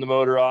dropping the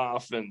motor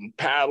off and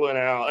paddling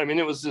out. I mean,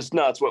 it was just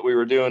nuts what we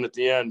were doing at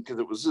the end, because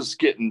it was just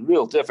getting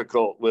real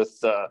difficult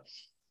with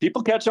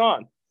people catch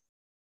on.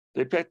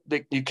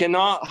 You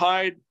cannot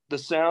hide the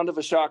sound of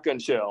a shotgun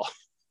shell.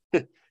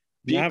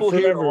 People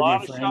hear a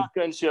lot of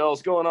shotgun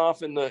shells going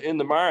off in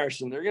the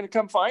marsh, and they're going to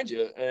come find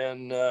you.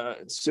 And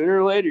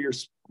sooner or later,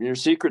 your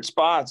secret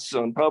spots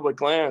on public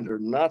land are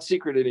not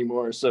secret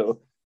anymore. So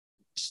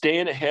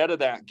staying ahead of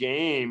that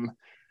game,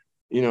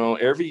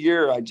 every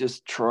year I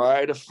just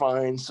try to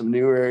find some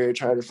new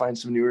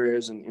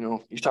areas. And,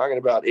 you're talking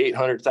about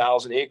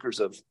 800,000 acres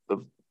of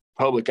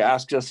public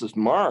access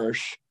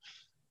marsh.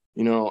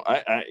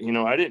 I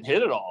didn't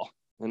hit it all,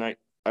 and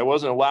I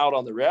wasn't allowed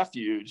on the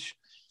refuge.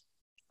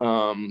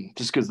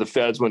 Just because the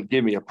feds wouldn't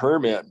give me a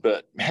permit.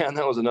 But man,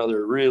 that was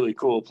another really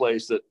cool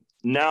place that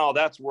now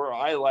that's where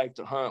I like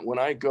to hunt. When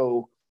I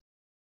go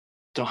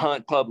to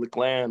hunt public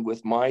land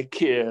with my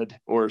kid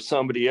or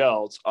somebody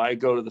else, I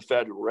go to the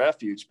federal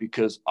refuge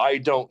because I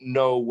don't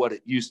know what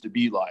it used to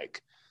be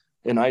like.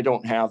 And I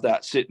don't have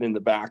that sitting in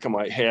the back of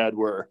my head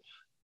where,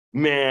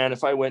 man,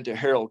 if I went to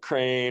Harold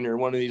Crane or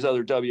one of these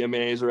other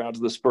WMAs or out to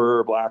the Spur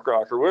or Black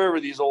Rock or wherever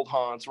these old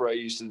haunts where I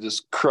used to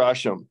just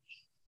crush them.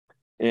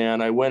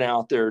 And I went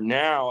out there.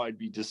 Now I'd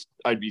be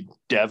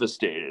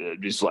devastated. I'd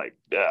be just like,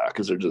 yeah,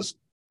 because they're just,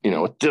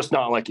 just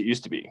not like it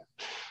used to be.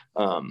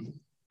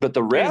 But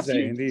the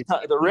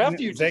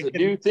refuge is a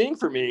new thing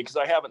for me because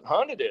I haven't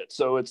hunted it.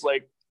 So it's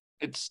like,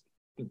 it's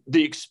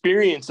the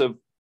experience of,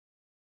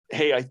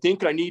 hey, I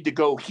think I need to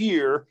go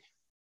here.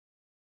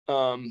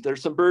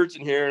 There's some birds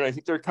in here and I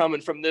think they're coming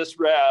from this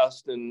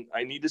rest and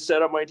I need to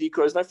set up my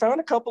decoys. And I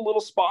found a couple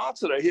little spots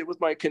that I hit with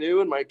my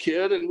canoe and my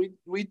kid, and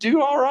we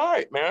do all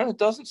right, man. It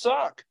doesn't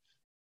suck.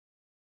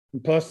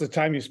 Plus the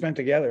time you spent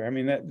together. I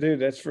mean,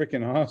 that's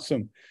freaking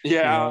awesome.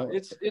 Yeah,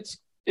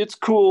 it's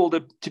cool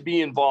to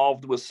be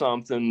involved with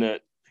something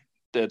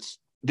that's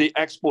the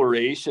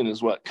exploration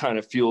is what kind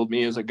of fueled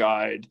me as a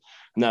guide.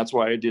 And that's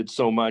why I did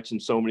so much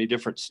in so many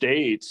different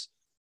states.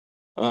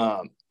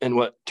 And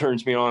what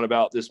turns me on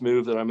about this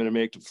move that I'm going to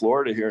make to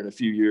Florida here in a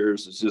few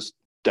years is just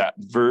that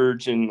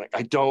virgin, like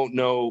I don't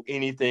know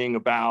anything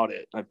about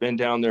it. I've been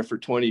down there for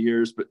 20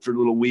 years, but for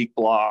little week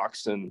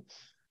blocks. And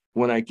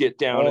when I get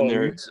down in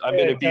there, I'm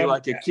going to be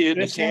like a kid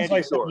in a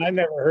candy store. I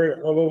never heard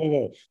it.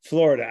 Whoa.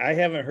 Florida. I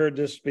haven't heard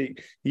this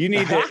speak. You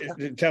need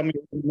to tell me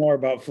more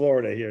about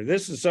Florida here.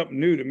 This is something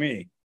new to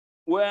me.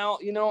 Well,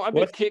 I've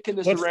been kicking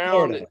this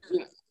around.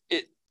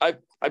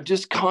 I've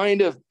just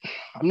kind of,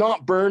 I'm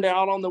not burned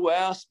out on the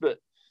West, but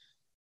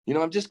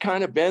I've just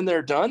kind of been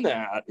there, done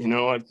that.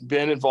 I've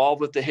been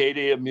involved with the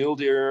heyday of mule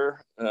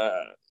deer,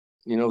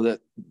 the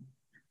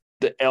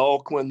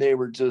elk when they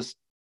were just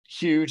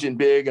huge and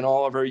big in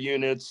all of our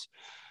units,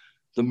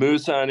 the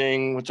moose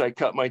hunting, which I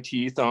cut my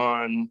teeth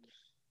on,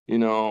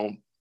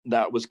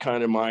 that was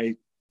kind of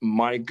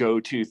my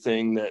go-to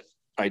thing. That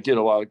I did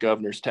a lot of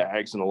governor's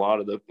tags and a lot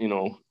of the,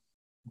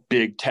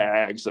 big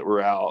tags that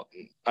were out.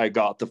 I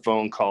got the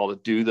phone call to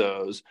do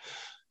those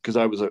because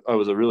I was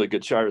a really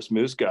good Shiras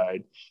moose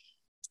guide.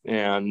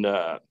 And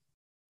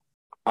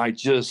I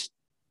just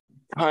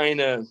kind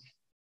of,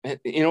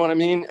 you know what I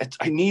mean?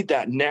 I need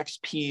that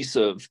next piece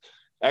of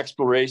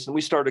exploration.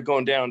 We started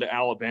going down to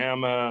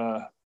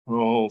Alabama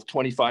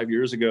 25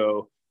 years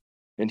ago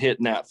and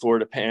hitting that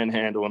Florida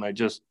Panhandle, and I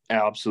just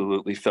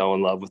absolutely fell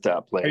in love with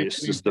that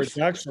place. Just for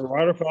ducks or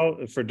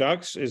waterfowl, for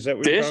ducks, is that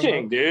what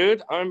fishing,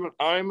 dude?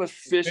 I'm a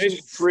fishing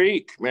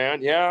freak,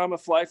 man. Yeah, I'm a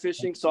fly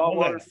fishing,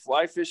 saltwater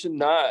fly fishing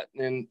nut,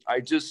 and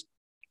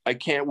I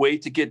can't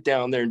wait to get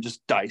down there and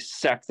just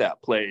dissect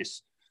that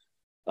place.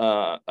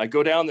 I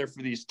go down there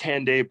for these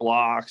 10-day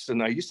blocks,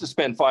 and I used to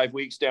spend 5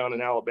 weeks down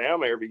in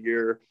Alabama every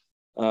year,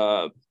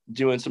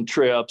 doing some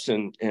trips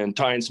and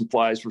tying some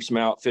flies for some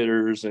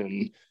outfitters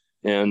and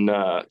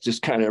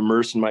just kind of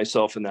immersing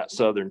myself in that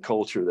Southern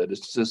culture. That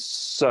it's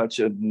just such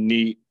a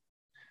neat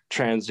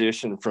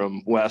transition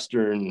from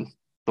Western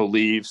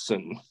beliefs,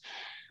 and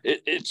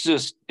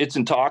it's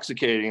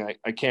intoxicating.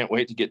 I can't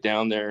wait to get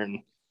down there.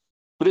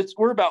 But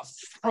we're about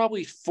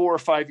probably 4 or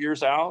 5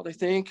 years out, I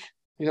think.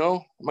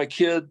 My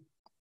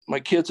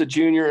kid's a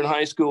junior in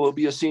high school. He'll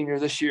be a senior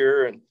this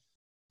year, and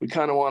we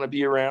kind of want to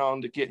be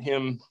around to get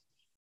him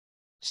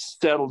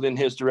settled in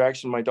his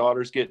direction. My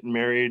daughter's getting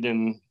married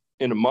in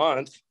a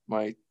month,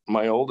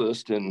 my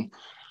oldest, and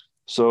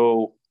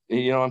so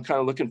I'm kind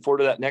of looking forward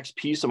to that next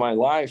piece of my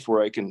life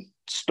where I can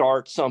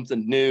start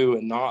something new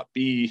and not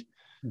be,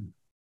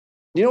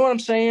 you know what I'm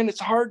saying?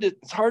 It's hard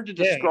to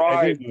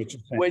describe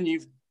when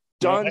you've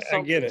done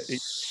something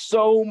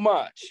so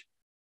much,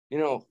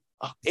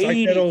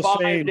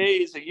 85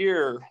 days a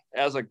year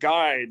as a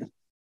guide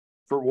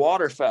for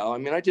waterfowl. I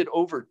mean, I did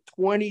over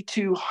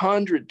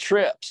 2,200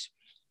 trips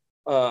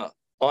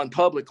on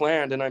public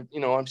land, and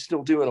I'm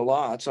still doing a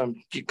lot. So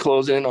I'm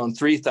closing in on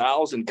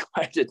 3,000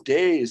 guided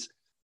days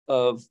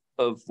of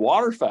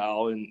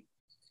waterfowl, and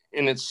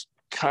it's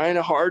kind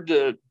of hard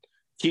to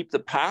keep the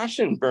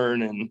passion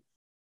burning.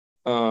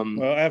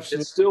 Well,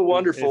 absolutely, it's still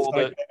wonderful,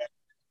 but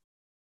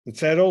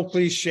it's that old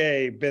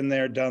cliche, been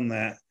there, done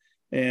that.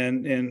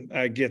 And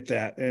I get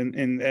that.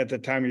 And at the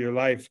time of your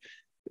life,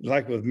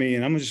 like with me,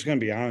 and I'm just going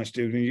to be honest,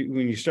 dude,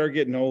 when you start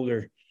getting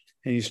older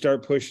and you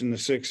start pushing the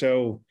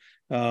 6.0,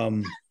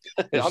 I'm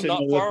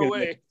not far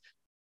away.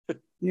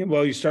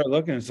 Well, you start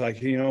looking, it's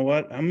like, you know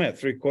what? I'm at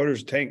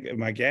 3/4 tank of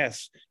my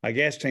gas. My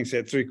gas tank's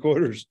at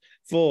 3/4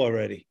 full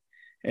already.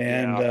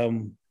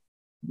 And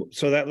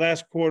so that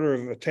last quarter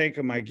of a tank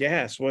of my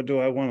gas, what do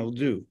I want to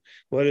do?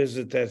 What is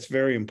it that's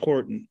very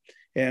important?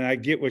 And I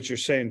get what you're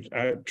saying.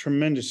 I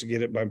tremendous to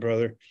get it, my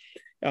brother.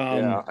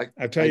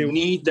 I tell you,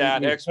 need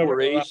that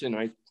exploration.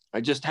 I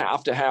just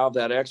have to have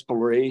that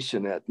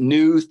exploration, that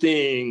new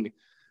thing.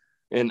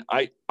 And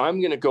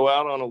I'm going to go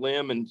out on a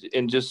limb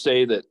and just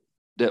say that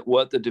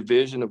what the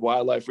Division of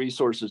Wildlife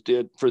Resources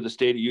did for the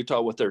state of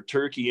Utah with their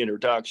turkey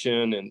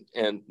introduction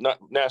and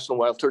National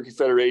Wild Turkey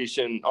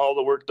Federation, all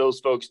the work those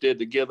folks did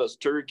to give us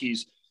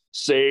turkeys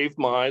saved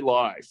my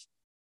life,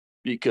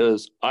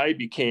 because I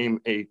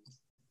became a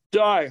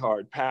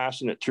diehard,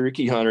 passionate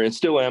turkey hunter and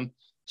still am,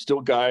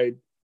 still guide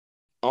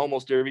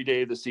almost every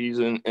day of the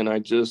season. And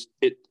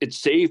it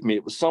saved me.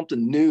 It was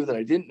something new that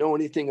I didn't know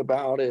anything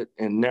about it.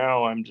 And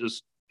now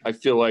I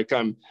feel like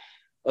I'm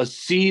a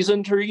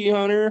seasoned turkey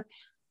hunter.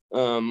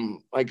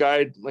 I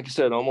guide, like I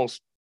said,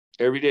 almost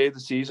every day of the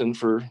season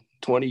for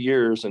 20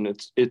 years. And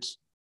it's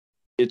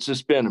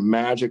just been a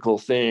magical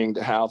thing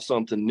to have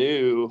something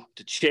new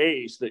to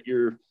chase that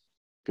you're,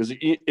 because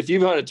if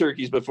you've hunted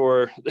turkeys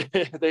before,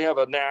 they have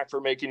a knack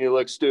for making you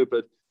look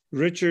stupid.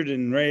 Richard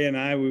and Ray and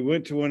I, we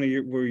went to one of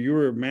your, where you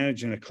were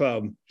managing a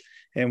club,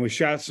 and we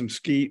shot some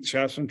skeet,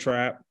 shot some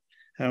trap.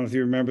 I don't know if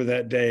you remember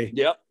that day.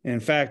 Yep. In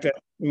fact,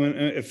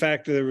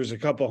 there was a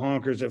couple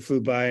honkers that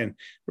flew by, and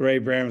Ray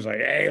Brand was like,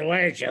 "Hey,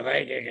 Lynch, you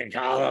think you can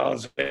call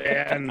those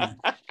in?"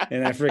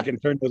 And I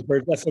freaking turned those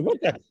birds. I said, "What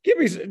the? Give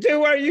me, dude,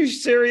 are you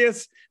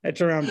serious?" I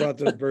turned around and brought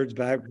those birds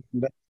back.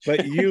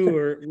 But you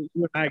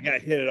and I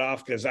got hit it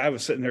off because I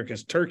was sitting there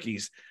because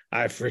turkeys,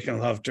 I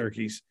freaking love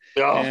turkeys.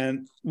 Oh,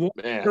 and what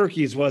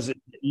turkeys was it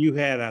you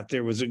had out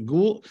there? Was it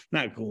Gould?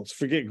 Not Goulds,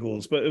 forget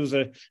Goulds, but it was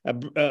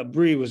a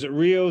breed. Was it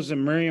Rios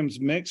and Merriam's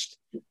mixed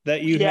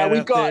that you had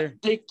out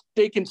there?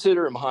 They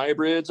consider them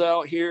hybrids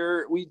out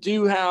here. We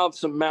do have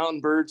some mountain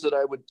birds that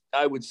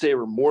I would say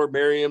are more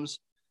Merriam's,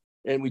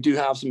 and we do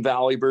have some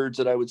valley birds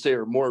that I would say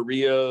are more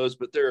Rios,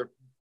 but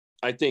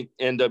I think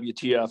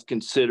NWTF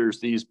considers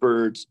these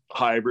birds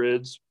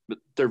hybrids, but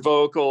they're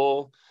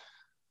vocal.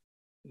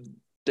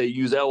 They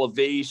use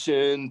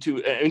elevation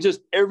and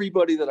just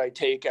everybody that I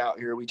take out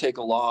here. We take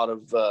a lot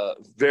of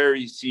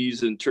very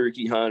seasoned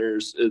turkey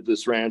hunters at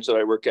this ranch that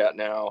I work at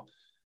now,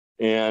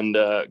 and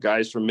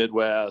guys from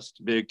Midwest,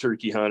 big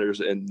turkey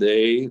hunters, and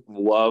they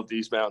love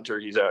these mountain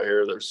turkeys out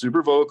here. They're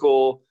super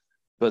vocal,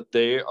 but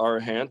they are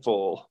a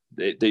handful.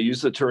 They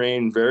use the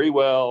terrain very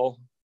well.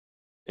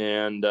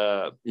 And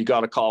you got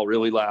to call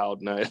really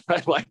loud, and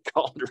I like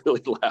calling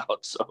really loud.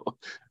 So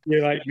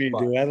you're like me,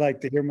 dude. I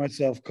like to hear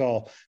myself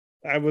call.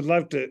 I would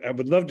love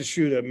to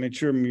shoot a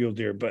mature mule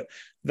deer, but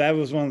that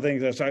was one of the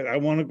things I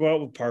want to go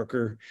out with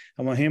Parker.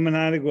 I want him and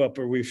I to go up,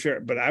 or we share,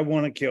 but I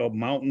want to kill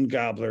mountain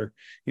gobbler,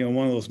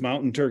 one of those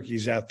mountain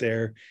turkeys out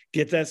there.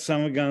 Get that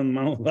son of a gun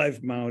mountain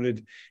life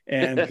mounted,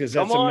 and because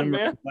that's a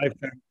memorable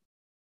lifetime.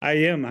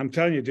 I'm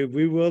telling you, dude,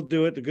 we will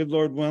do it, the good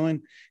Lord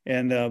willing,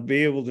 and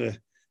be able to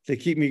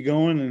keep me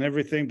going and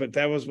everything. But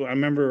that was what I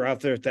remember out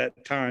there at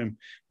that time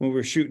when we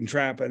were shooting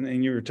trap,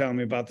 and you were telling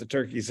me about the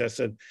turkeys. I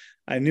said,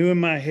 I knew in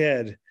my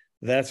head,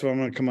 that's when I'm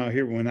going to come out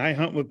here. When I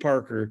hunt with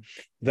Parker,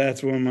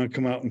 that's when I'm going to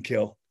come out and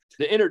kill.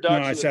 The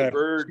introduction of the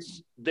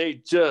birds, they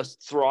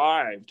just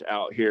thrived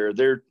out here.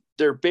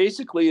 They're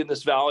basically in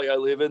this valley I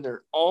live in.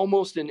 They're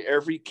almost in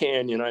every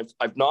canyon.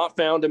 I've not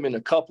found them in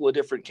a couple of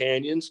different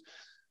canyons,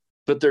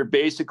 but they're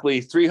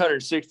basically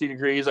 360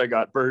 degrees. I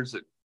got birds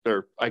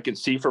that I can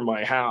see from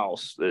my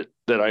house that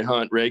I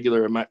hunt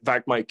regular. In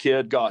fact, my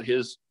kid got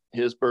his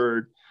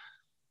bird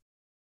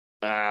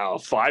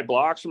 5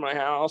 blocks from my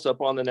house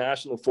up on the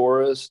national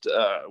forest.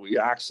 We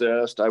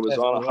accessed. I was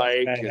on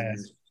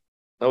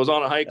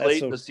a hike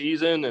late in the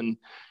season,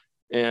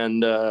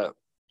 and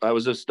I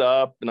was just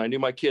up, and I knew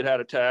my kid had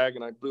a tag,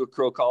 and I blew a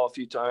crow call a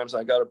few times.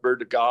 I got a bird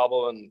to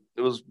gobble, and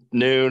it was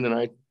noon, and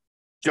I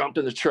jumped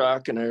in the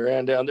truck, and I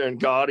ran down there and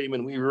got him,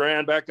 and we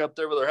ran back up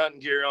there with our hunting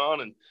gear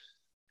on, and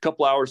a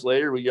couple hours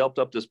later we yelped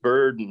up this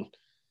bird, and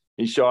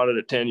he shot it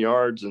at 10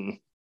 yards, and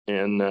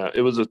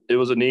it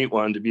was a neat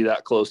one to be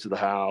that close to the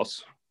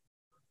house.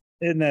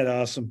 Isn't that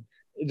awesome?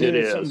 It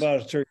is. Something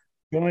about a turkey.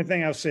 The only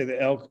thing I'll say,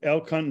 the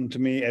elk hunting to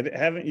me, I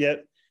haven't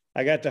yet.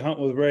 I got to hunt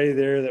with Ray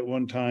there that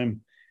one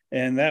time,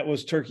 and that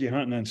was turkey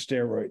hunting on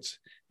steroids.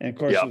 And of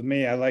course, with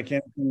me, I like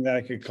anything that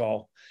I could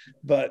call,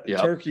 but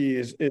turkey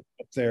is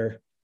up there.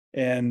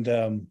 And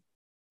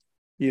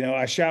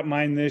I shot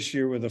mine this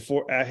year with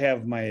I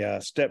have my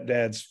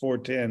stepdad's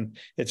 410.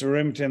 It's a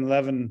Remington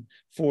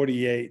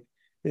 1148.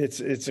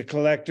 It's a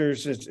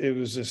collector's. I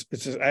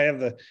have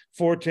the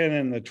 410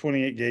 and the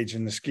 28 gauge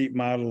in the skeet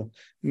model,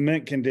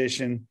 mint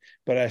condition.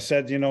 But I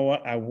said, you know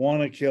what? I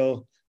want to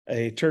kill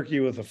a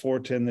turkey with a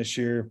 410 this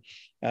year.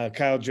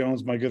 Kyle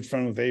Jones, my good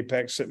friend with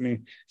Apex, sent me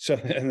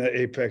and the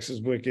Apex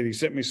is wicked. He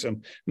sent me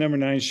some number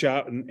 9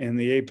 shot in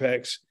the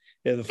Apex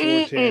at the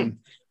 410.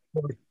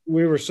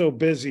 We were so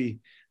busy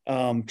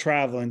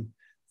traveling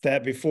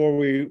that before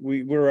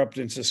we were up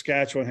in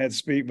Saskatchewan, had to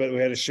speak, but we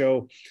had a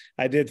show.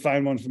 I did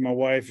find one for my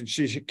wife, and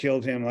she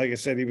killed him. Like I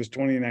said, he was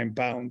 29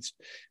 pounds.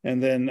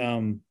 And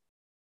then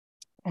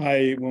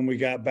when we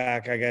got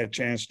back, I got a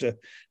chance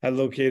I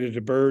located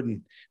a bird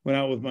and went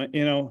out with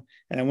and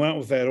I went out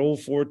with that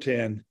old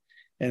 410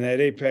 and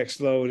that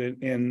Apex load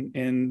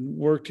and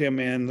worked him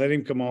in, let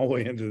him come all the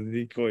way into the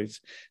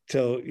decoys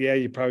till,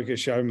 you probably could have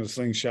shot him with a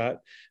slingshot,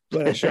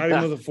 but I shot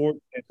him with a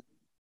 410,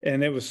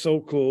 and it was so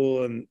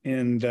cool.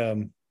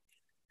 And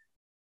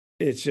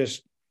it's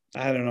just,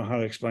 I don't know how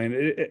to explain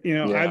it.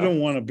 I don't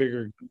want a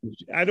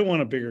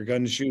bigger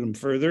gun to shoot him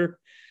further.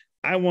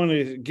 I want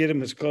to get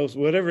him as close,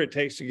 whatever it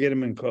takes to get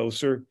him in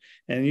closer.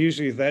 And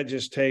usually that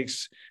just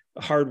takes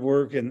hard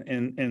work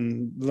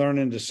and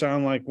learning to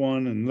sound like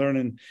one, and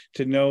learning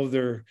to know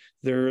their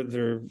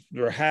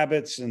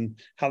habits and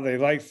how they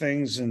like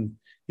things. And,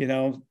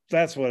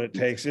 that's what it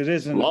takes. It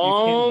isn't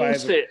long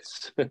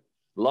sits.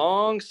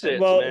 Long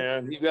sits,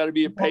 man. You got to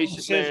be a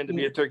patient man to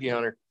be a turkey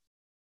hunter.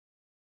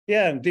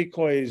 Yeah, and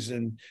decoys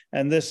and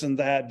this and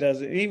that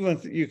does it. Even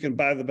if you can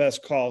buy the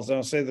best calls,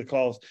 I'll say the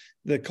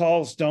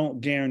calls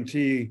don't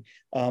guarantee,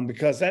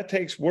 because that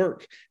takes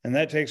work, and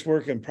that takes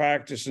work and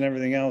practice and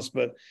everything else.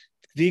 But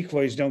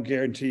decoys don't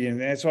guarantee, and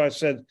that's why I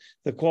said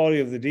the quality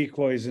of the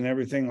decoys and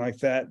everything like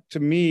that. To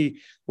me,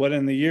 what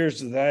in the years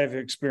that I've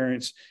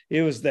experienced,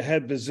 it was the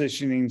head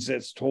positionings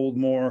that's told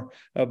more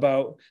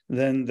about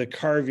than the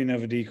carving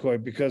of a decoy.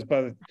 Because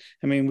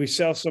we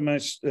sell so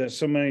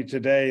many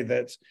today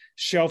that's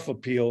shelf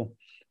appeal.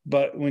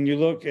 But when you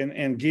look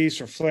and geese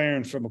are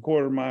flaring from a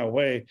quarter mile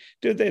away,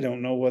 dude, they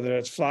don't know whether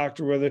it's flocked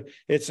or whether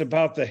it's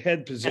about the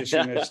head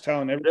position that's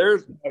telling everybody.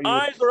 There's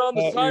eyes are on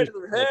the side of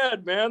their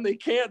head, man. They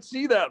can't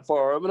see that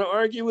far. I'm going to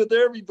argue with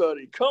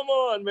everybody. Come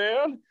on,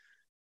 man.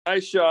 I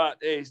shot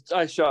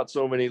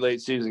so many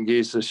late season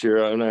geese this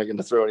year. I'm not going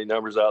to throw any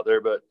numbers out there,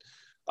 but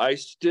I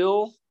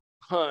still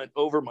hunt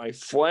over my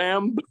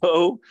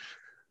Flambeau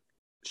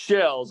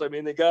shells. I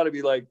mean, they got to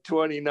be like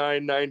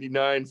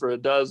 $29.99 for a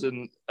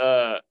dozen,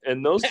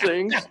 and those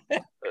things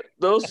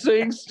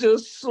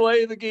just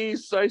slay the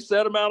geese. I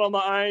set them out on the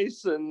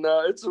ice, and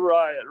it's a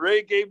riot.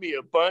 Ray gave me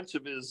a bunch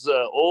of his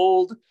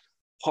old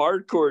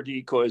hardcore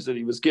decoys that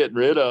he was getting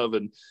rid of,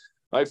 and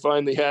I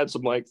finally had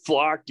some like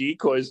flock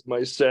decoys in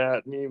my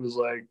set, and he was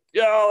like,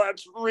 "Yo,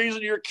 that's the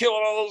reason you're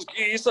killing all those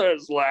geese." I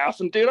was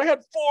laughing, dude. I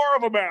had 4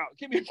 of them out.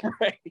 Give me a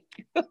break.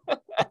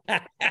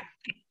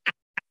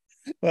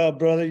 Well,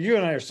 brother, you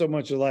and I are so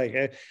much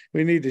alike.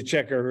 We need to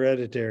check our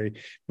hereditary.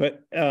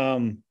 But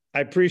I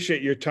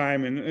appreciate your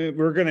time, and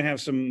we're going to have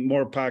some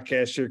more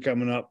podcasts here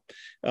coming up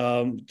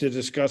to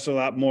discuss a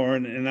lot more.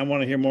 And I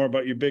want to hear more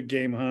about your big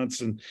game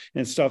hunts and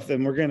stuff.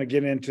 Then we're going to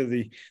get into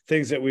the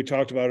things that we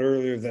talked about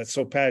earlier that's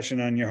so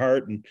passionate on your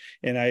heart.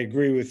 And I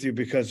agree with you,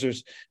 because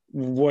there's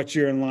what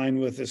you're in line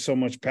with is so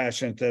much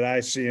passion that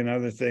I see in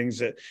other things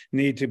that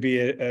need to be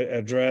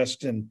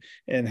addressed and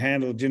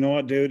handled. You know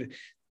what, dude?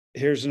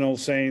 Here's an old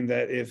saying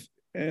that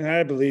and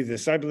I believe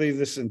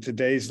this in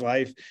today's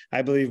life.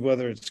 I believe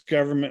whether it's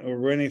government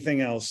or anything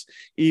else,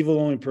 evil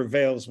only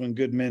prevails when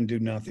good men do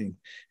nothing.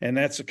 And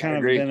that's kind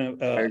of been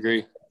I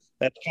agree.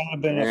 That's kind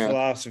of been a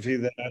philosophy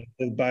that I've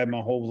lived by my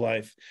whole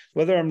life.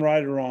 Whether I'm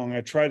right or wrong, I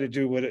try to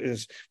do what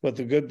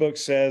the good book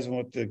says and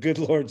what the good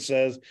Lord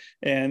says,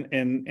 and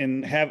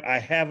I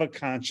have a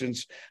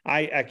conscience.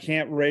 I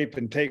can't rape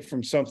and take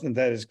from something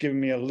that has given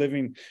me a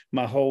living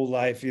my whole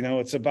life.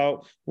 It's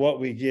about what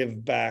we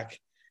give back.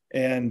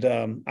 And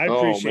I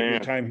appreciate your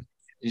time.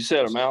 You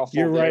said a mouthful.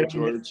 You're right,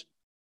 George.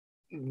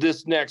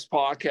 This next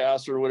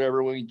podcast or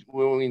whatever, when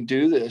we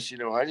do this,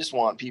 I just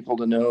want people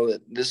to know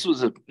that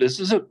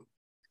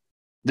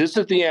this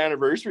is the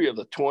anniversary of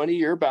the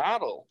 20-year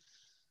battle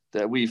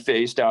that we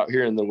faced out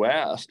here in the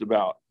West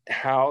about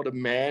how to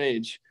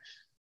manage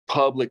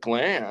public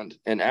land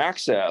and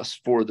access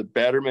for the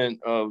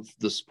betterment of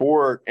the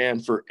sport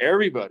and for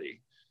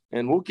everybody.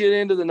 And we'll get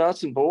into the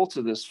nuts and bolts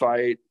of this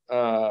fight,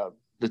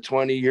 the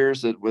 20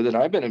 years that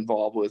I've been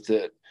involved with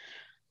it,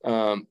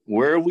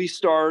 where we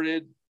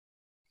started,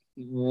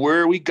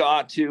 where we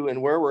got to,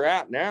 and where we're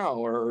at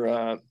now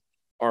are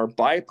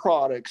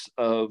byproducts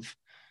of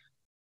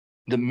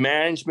the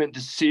management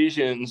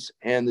decisions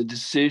and the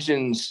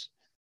decisions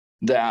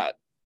that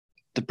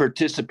the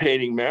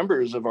participating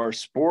members of our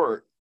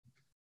sport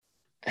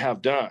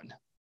have done.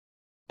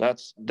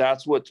 That's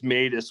what's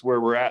made us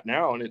where we're at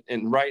now.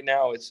 And right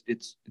now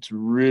it's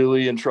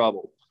really in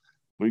trouble.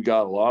 We've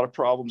got a lot of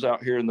problems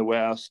out here in the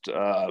West,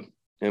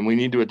 and we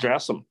need to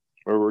address them,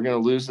 or we're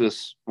going to lose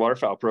this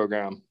waterfowl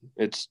program.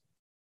 It's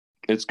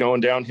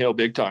going downhill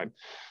big time.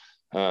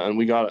 And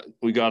we got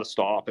to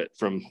stop it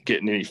from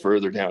getting any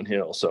further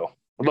downhill. So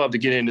I'd love to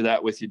get into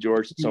that with you,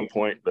 George, at some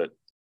point, but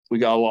we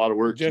got a lot of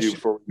work to do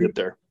before we get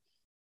there.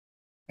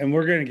 And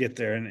we're going to get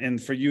there.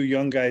 And for you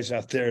young guys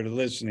out there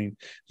listening,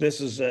 this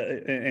is,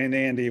 and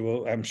Andy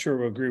I'm sure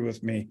will agree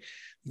with me,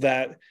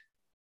 that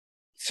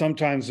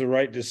sometimes the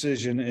right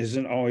decision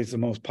isn't always the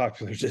most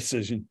popular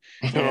decision.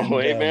 And,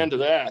 amen to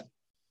that.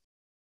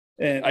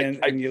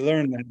 And you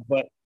learn that,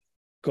 but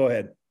go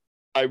ahead.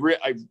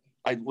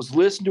 I was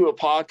listening to a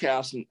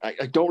podcast, and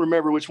I don't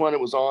remember which one it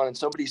was on, and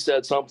somebody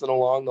said something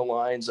along the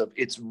lines of,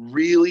 it's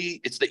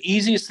the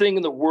easiest thing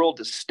in the world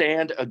to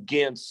stand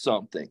against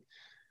something.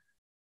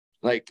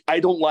 Like, I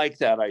don't like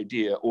that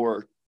idea,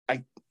 or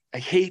I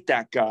hate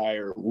that guy,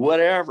 or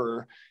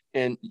whatever,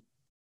 and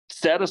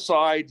set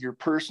aside your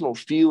personal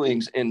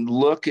feelings and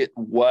look at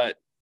what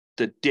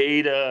the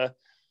data,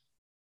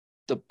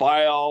 the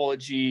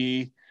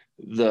biology,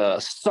 the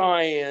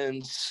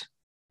science,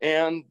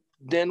 and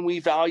then we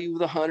value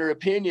the hunter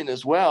opinion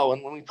as well.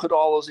 And when we put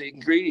all those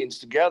ingredients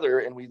together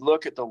and we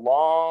look at the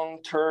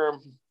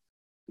long-term,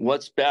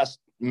 what's best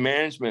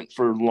management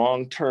for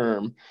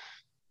long-term,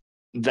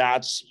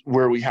 that's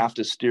where we have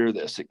to steer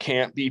this. It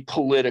can't be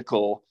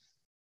political,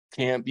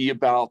 can't be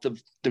about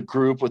the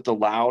group with the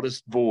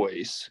loudest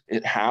voice.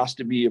 It has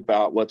to be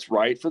about what's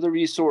right for the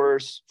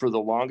resource for the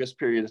longest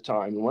period of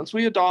time. And once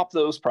we adopt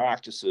those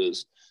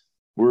practices,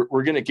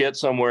 we're going to get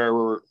somewhere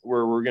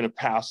where we're going to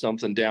pass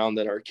something down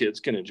that our kids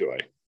can enjoy.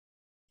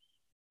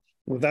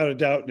 Without a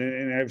doubt,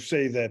 and I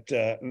say that,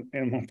 and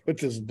I'm going to put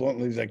this as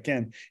bluntly as I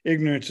can.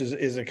 Ignorance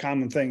is a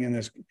common thing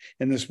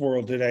in this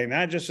world today.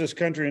 Not just this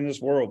country, in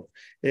this world.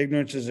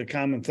 Ignorance is a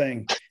common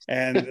thing,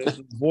 and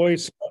the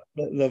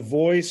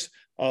voice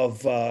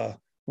of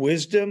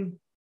wisdom,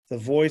 the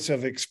voice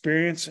of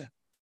experience,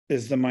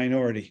 is the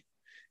minority.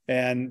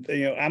 And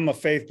I'm a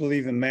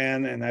faith-believing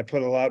man, and I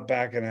put a lot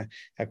back, and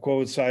I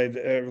coincide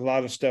a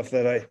lot of stuff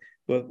that I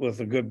with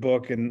a good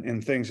book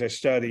and things I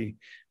study.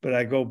 But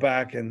I go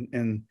back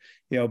and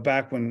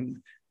back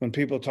when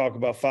people talk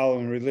about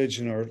following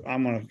religion, or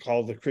I'm going to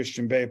call it the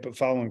Christian faith, but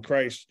following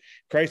Christ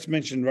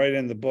mentioned right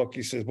in the book.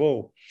 He says,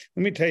 "Whoa,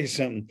 let me tell you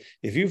something.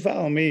 If you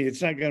follow me,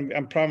 it's not going to.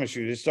 I promise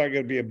you, it's not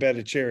going to be a bed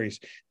of cherries.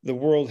 The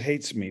world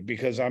hates me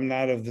because I'm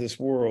not of this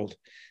world."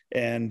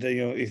 And,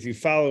 if you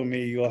follow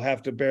me, you'll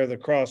have to bear the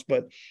cross.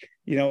 But,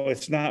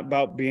 it's not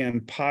about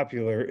being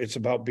popular. It's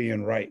about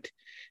being right.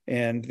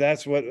 And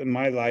that's what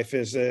my life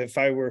is.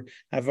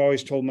 I've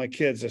always told my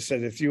kids, I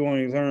said, if you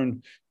only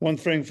learn one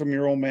thing from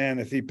your old man,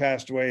 if he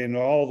passed away, and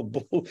all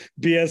the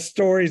BS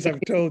stories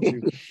I've told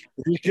you,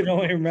 if you can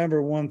only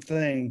remember one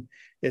thing,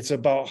 it's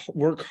about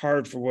work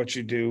hard for what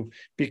you do,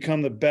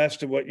 become the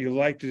best at what you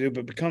like to do,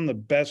 but become the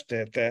best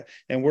at that,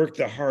 and work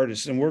the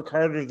hardest, and work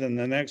harder than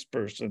the next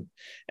person.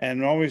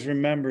 And always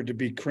remember to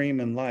be cream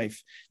in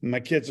life. And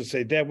my kids will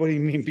say, "Dad, what do you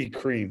mean be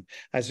cream?"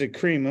 I said,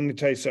 "Cream, let me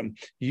tell you something.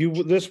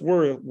 This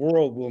world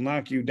will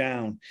knock you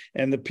down.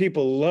 And the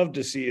people love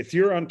to see, if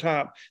you're on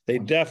top, they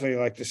definitely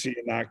like to see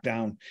you knocked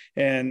down.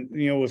 And,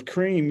 with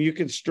cream, you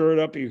can stir it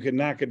up, you can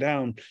knock it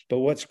down. But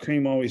what's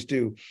cream always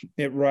do?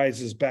 It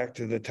rises back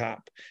to the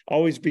top.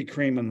 Always be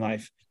cream in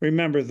life.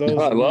 Remember those.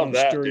 I love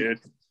that, dude.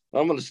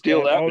 I'm going to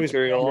steal that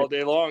material all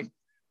day long.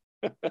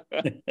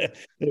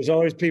 There's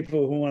always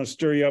people who want to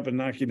stir you up and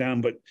knock you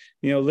down, but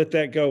let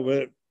that go.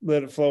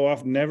 Let it flow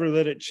off. Never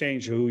let it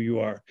change who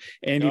you are.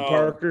 Andy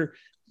Parker.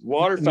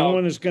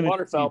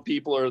 Waterfowl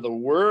people are the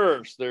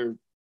worst.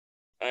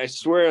 I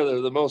swear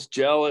they're the most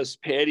jealous,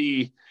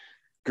 petty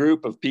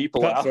group of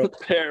people out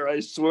there.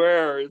 I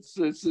swear it's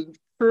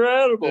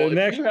incredible.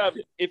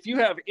 If you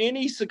have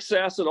any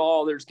success at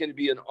all, there's going to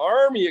be an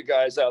army of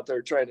guys out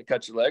there trying to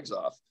cut your legs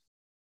off.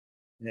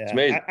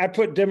 Yeah, I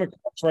put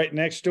Democrats right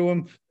next to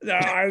him. No,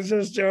 I was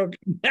just joking.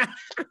 I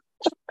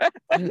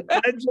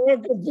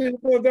joke with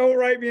people. Don't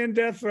write me in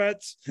death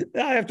threats.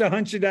 I have to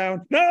hunt you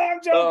down. No, I'm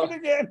joking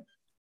again.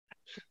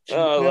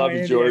 I love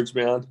you, George,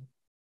 man.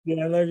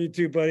 Yeah, I love you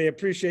too, buddy. I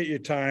appreciate your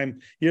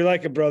time. You're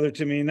like a brother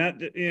to me, not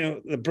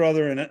the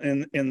brother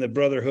in the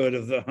brotherhood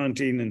of the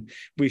hunting, and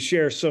we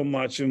share so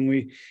much. And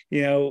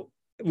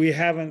we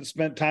haven't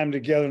spent time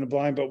together in the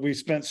blind, but we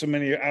spent so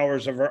many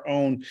hours of our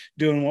own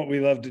doing what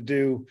we love to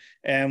do.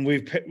 And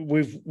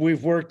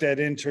we've worked that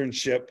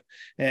internship,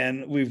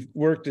 and we've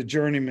worked the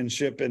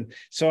journeymanship. And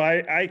so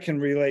I can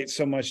relate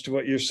so much to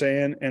what you're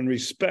saying and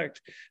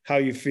respect how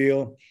you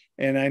feel.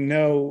 And I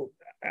know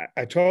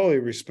I totally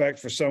respect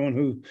for someone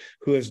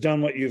who has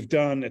done what you've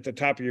done at the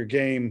top of your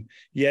game,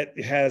 yet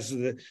has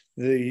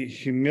the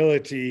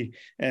humility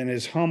and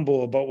is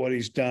humble about what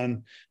he's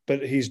done.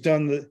 But he's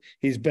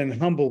been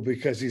humble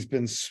because he's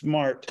been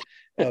smart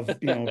of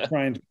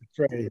trying to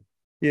portray.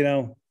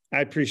 I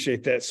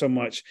appreciate that so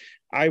much.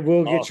 I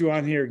will get you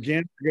on here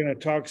again. We're going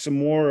to talk some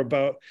more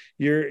about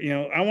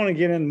I want to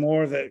get in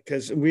more of that,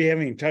 because we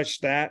haven't even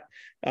touched that.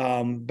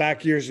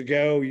 Back years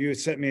ago, you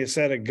sent me a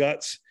set of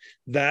guts.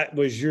 That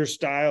was your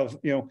style.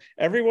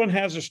 Everyone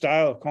has a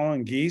style of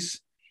calling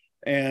geese,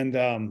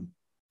 and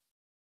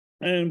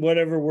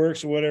whatever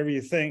works or whatever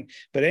you think.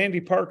 But Andy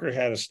Parker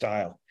had a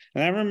style.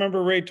 And I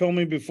remember Ray told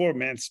me before,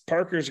 man,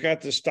 Parker's got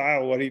the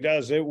style. What he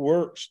does, it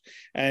works.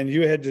 And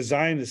you had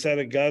designed a set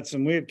of guts,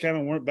 and we had kind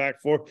of went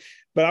back for.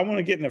 But I want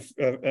to get in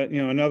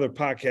another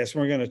podcast.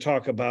 We're going to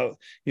talk about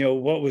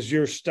what was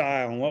your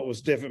style and what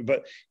was different.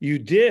 But you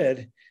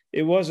did.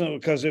 It wasn't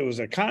because it was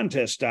a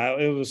contest style.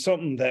 It was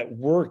something that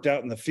worked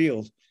out in the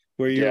field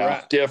where you're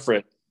at.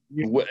 Different.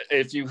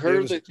 If you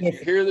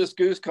hear this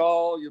goose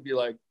call, you'll be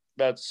like,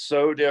 that's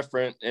so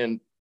different.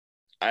 And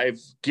I've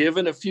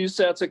given a few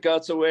sets of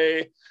guts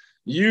away.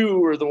 You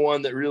were the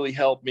one that really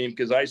helped me,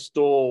 because I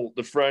stole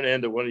the front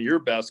end of one of your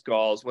best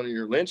calls, one of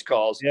your lynch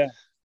calls. Yeah.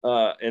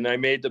 And I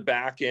made the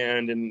back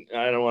end, and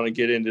I don't want to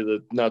get into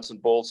the nuts and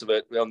bolts of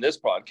it on this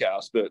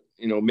podcast, but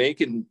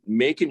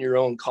making your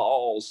own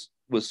calls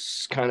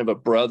was kind of a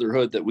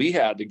brotherhood that we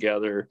had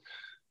together.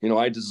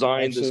 I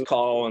designed this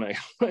call, and I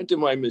went to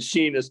my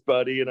machinist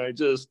buddy, and I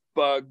just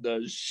bugged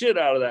the shit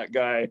out of that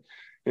guy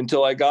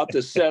until I got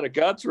this set of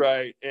guts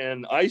right.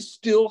 And I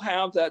still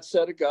have that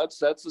set of guts.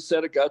 That's the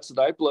set of guts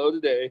that I blow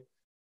today.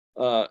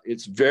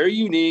 It's very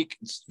unique.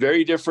 It's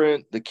very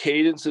different. The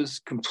cadence is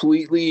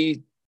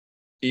completely,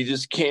 you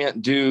just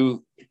can't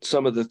do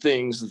some of the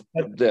things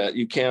that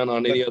you can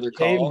on any other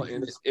call.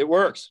 And it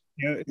works.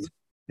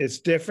 It's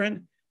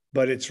different,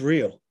 but it's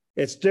real.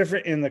 It's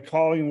different in the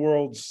calling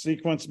world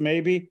sequence,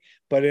 maybe,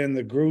 but in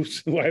the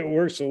goose, why it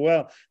works so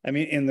well. I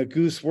mean, in the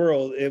goose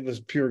world, it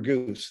was pure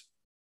goose.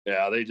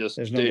 Yeah, they There's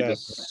no they doubt.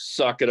 just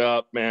suck it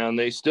up, man.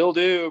 They still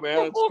do,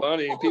 man. It's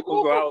funny.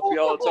 People go out with me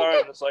all the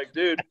time. It's like,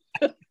 dude,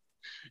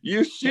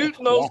 you're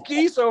shooting those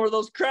geese over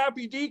those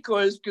crappy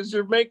decoys because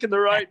you're making the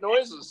right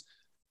noises.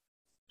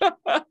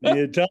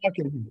 You're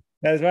talking.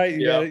 That's right.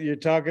 You're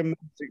talking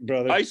music,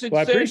 brother. I should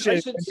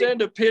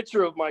send a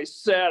picture of my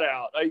set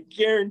out. I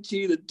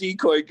guarantee the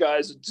decoy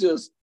guys would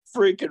just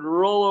freaking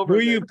roll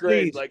over their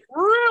grave. Like,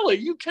 really?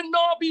 You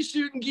cannot be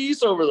shooting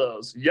geese over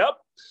those. Yep.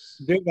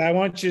 Dude, I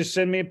want you to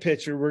send me a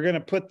picture. We're going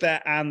to put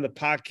that on the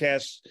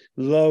podcast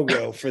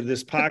logo for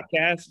this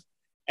podcast.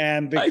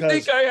 And because I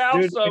think I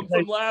have some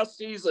from last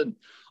season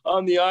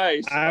on the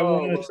ice. I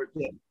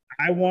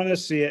want to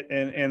see it.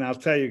 And I'll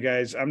tell you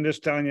guys, I'm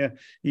just telling you,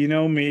 you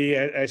know me,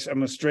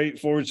 I'm a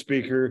straightforward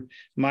speaker.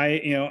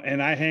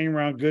 And I hang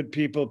around good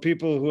people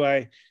who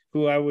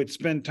I would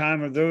spend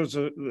time with. Those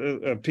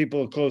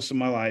people close to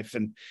my life.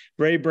 And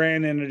Ray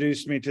Brand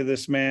introduced me to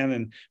this man,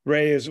 and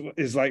Ray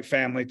is like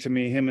family to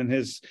me. Him and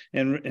his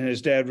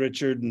dad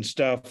Richard and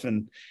stuff,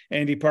 and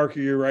Andy Parker.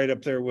 You're right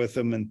up there with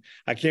him, and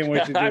I can't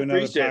wait to do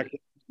another podcast.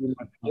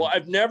 Well,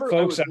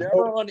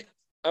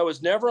 I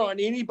was never on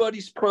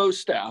anybody's pro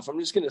staff. I'm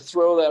just going to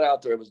throw that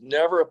out there. I was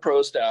never a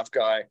pro staff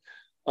guy,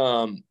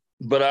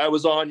 but I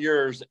was on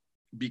yours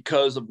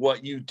because of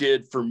what you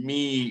did for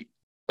me.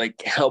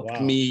 Like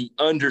helped me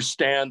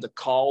understand the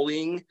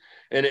calling,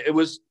 and it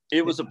was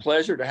a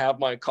pleasure to have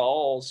my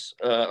calls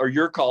or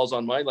your calls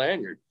on my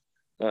lanyard.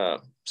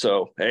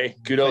 So hey,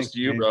 kudos to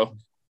you, bro.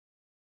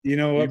 You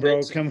know what, bro?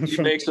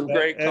 You make some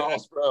great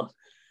calls, bro.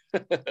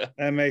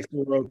 That makes the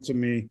world to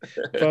me.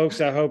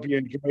 Folks, I hope you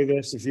enjoy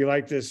this. If you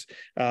like this,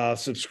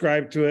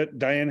 subscribe to it.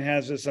 Diane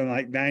has this on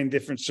like 9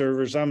 different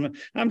servers. I'm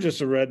just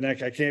a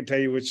redneck. I can't tell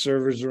you which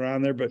servers are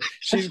on there, but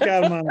she's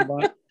got them on a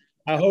bunch.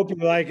 I hope you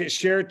like it.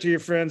 Share it to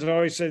your friends. I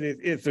always said,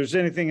 if there's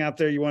anything out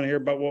there you want to hear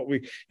about what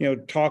we,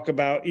 talk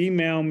about,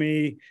 email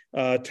me,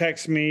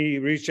 text me,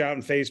 reach out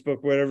on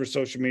Facebook, whatever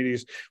social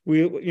medias.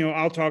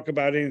 I'll talk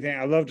about anything.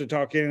 I love to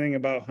talk anything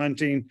about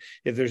hunting.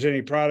 If there's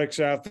any products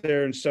out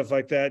there and stuff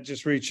like that,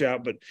 just reach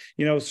out. But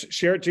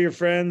share it to your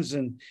friends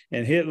and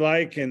hit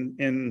like.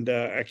 And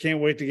I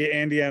can't wait to get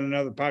Andy on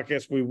another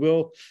podcast. We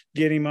will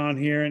get him on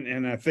here,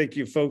 and I think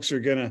you folks are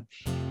gonna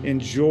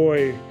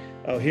enjoy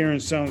hearing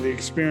some of the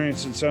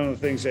experience and some of the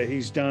things that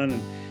he's done.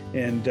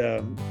 And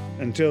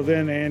until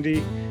then,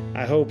 Andy,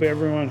 I hope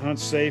everyone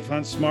hunts safe,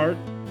 hunts smart,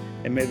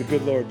 and may the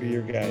good Lord be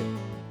your guide.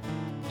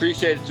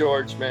 Appreciate it,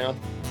 George, man.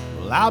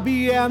 Well, I'll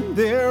be out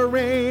there,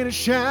 rain is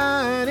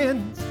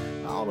shining,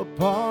 all a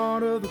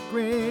part of the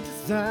great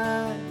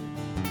design.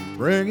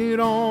 Bring it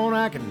on,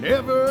 I can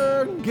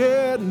never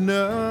get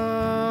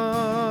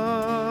enough,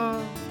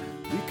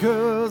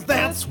 because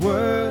that's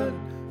what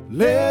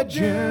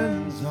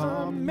legends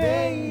are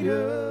made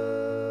of.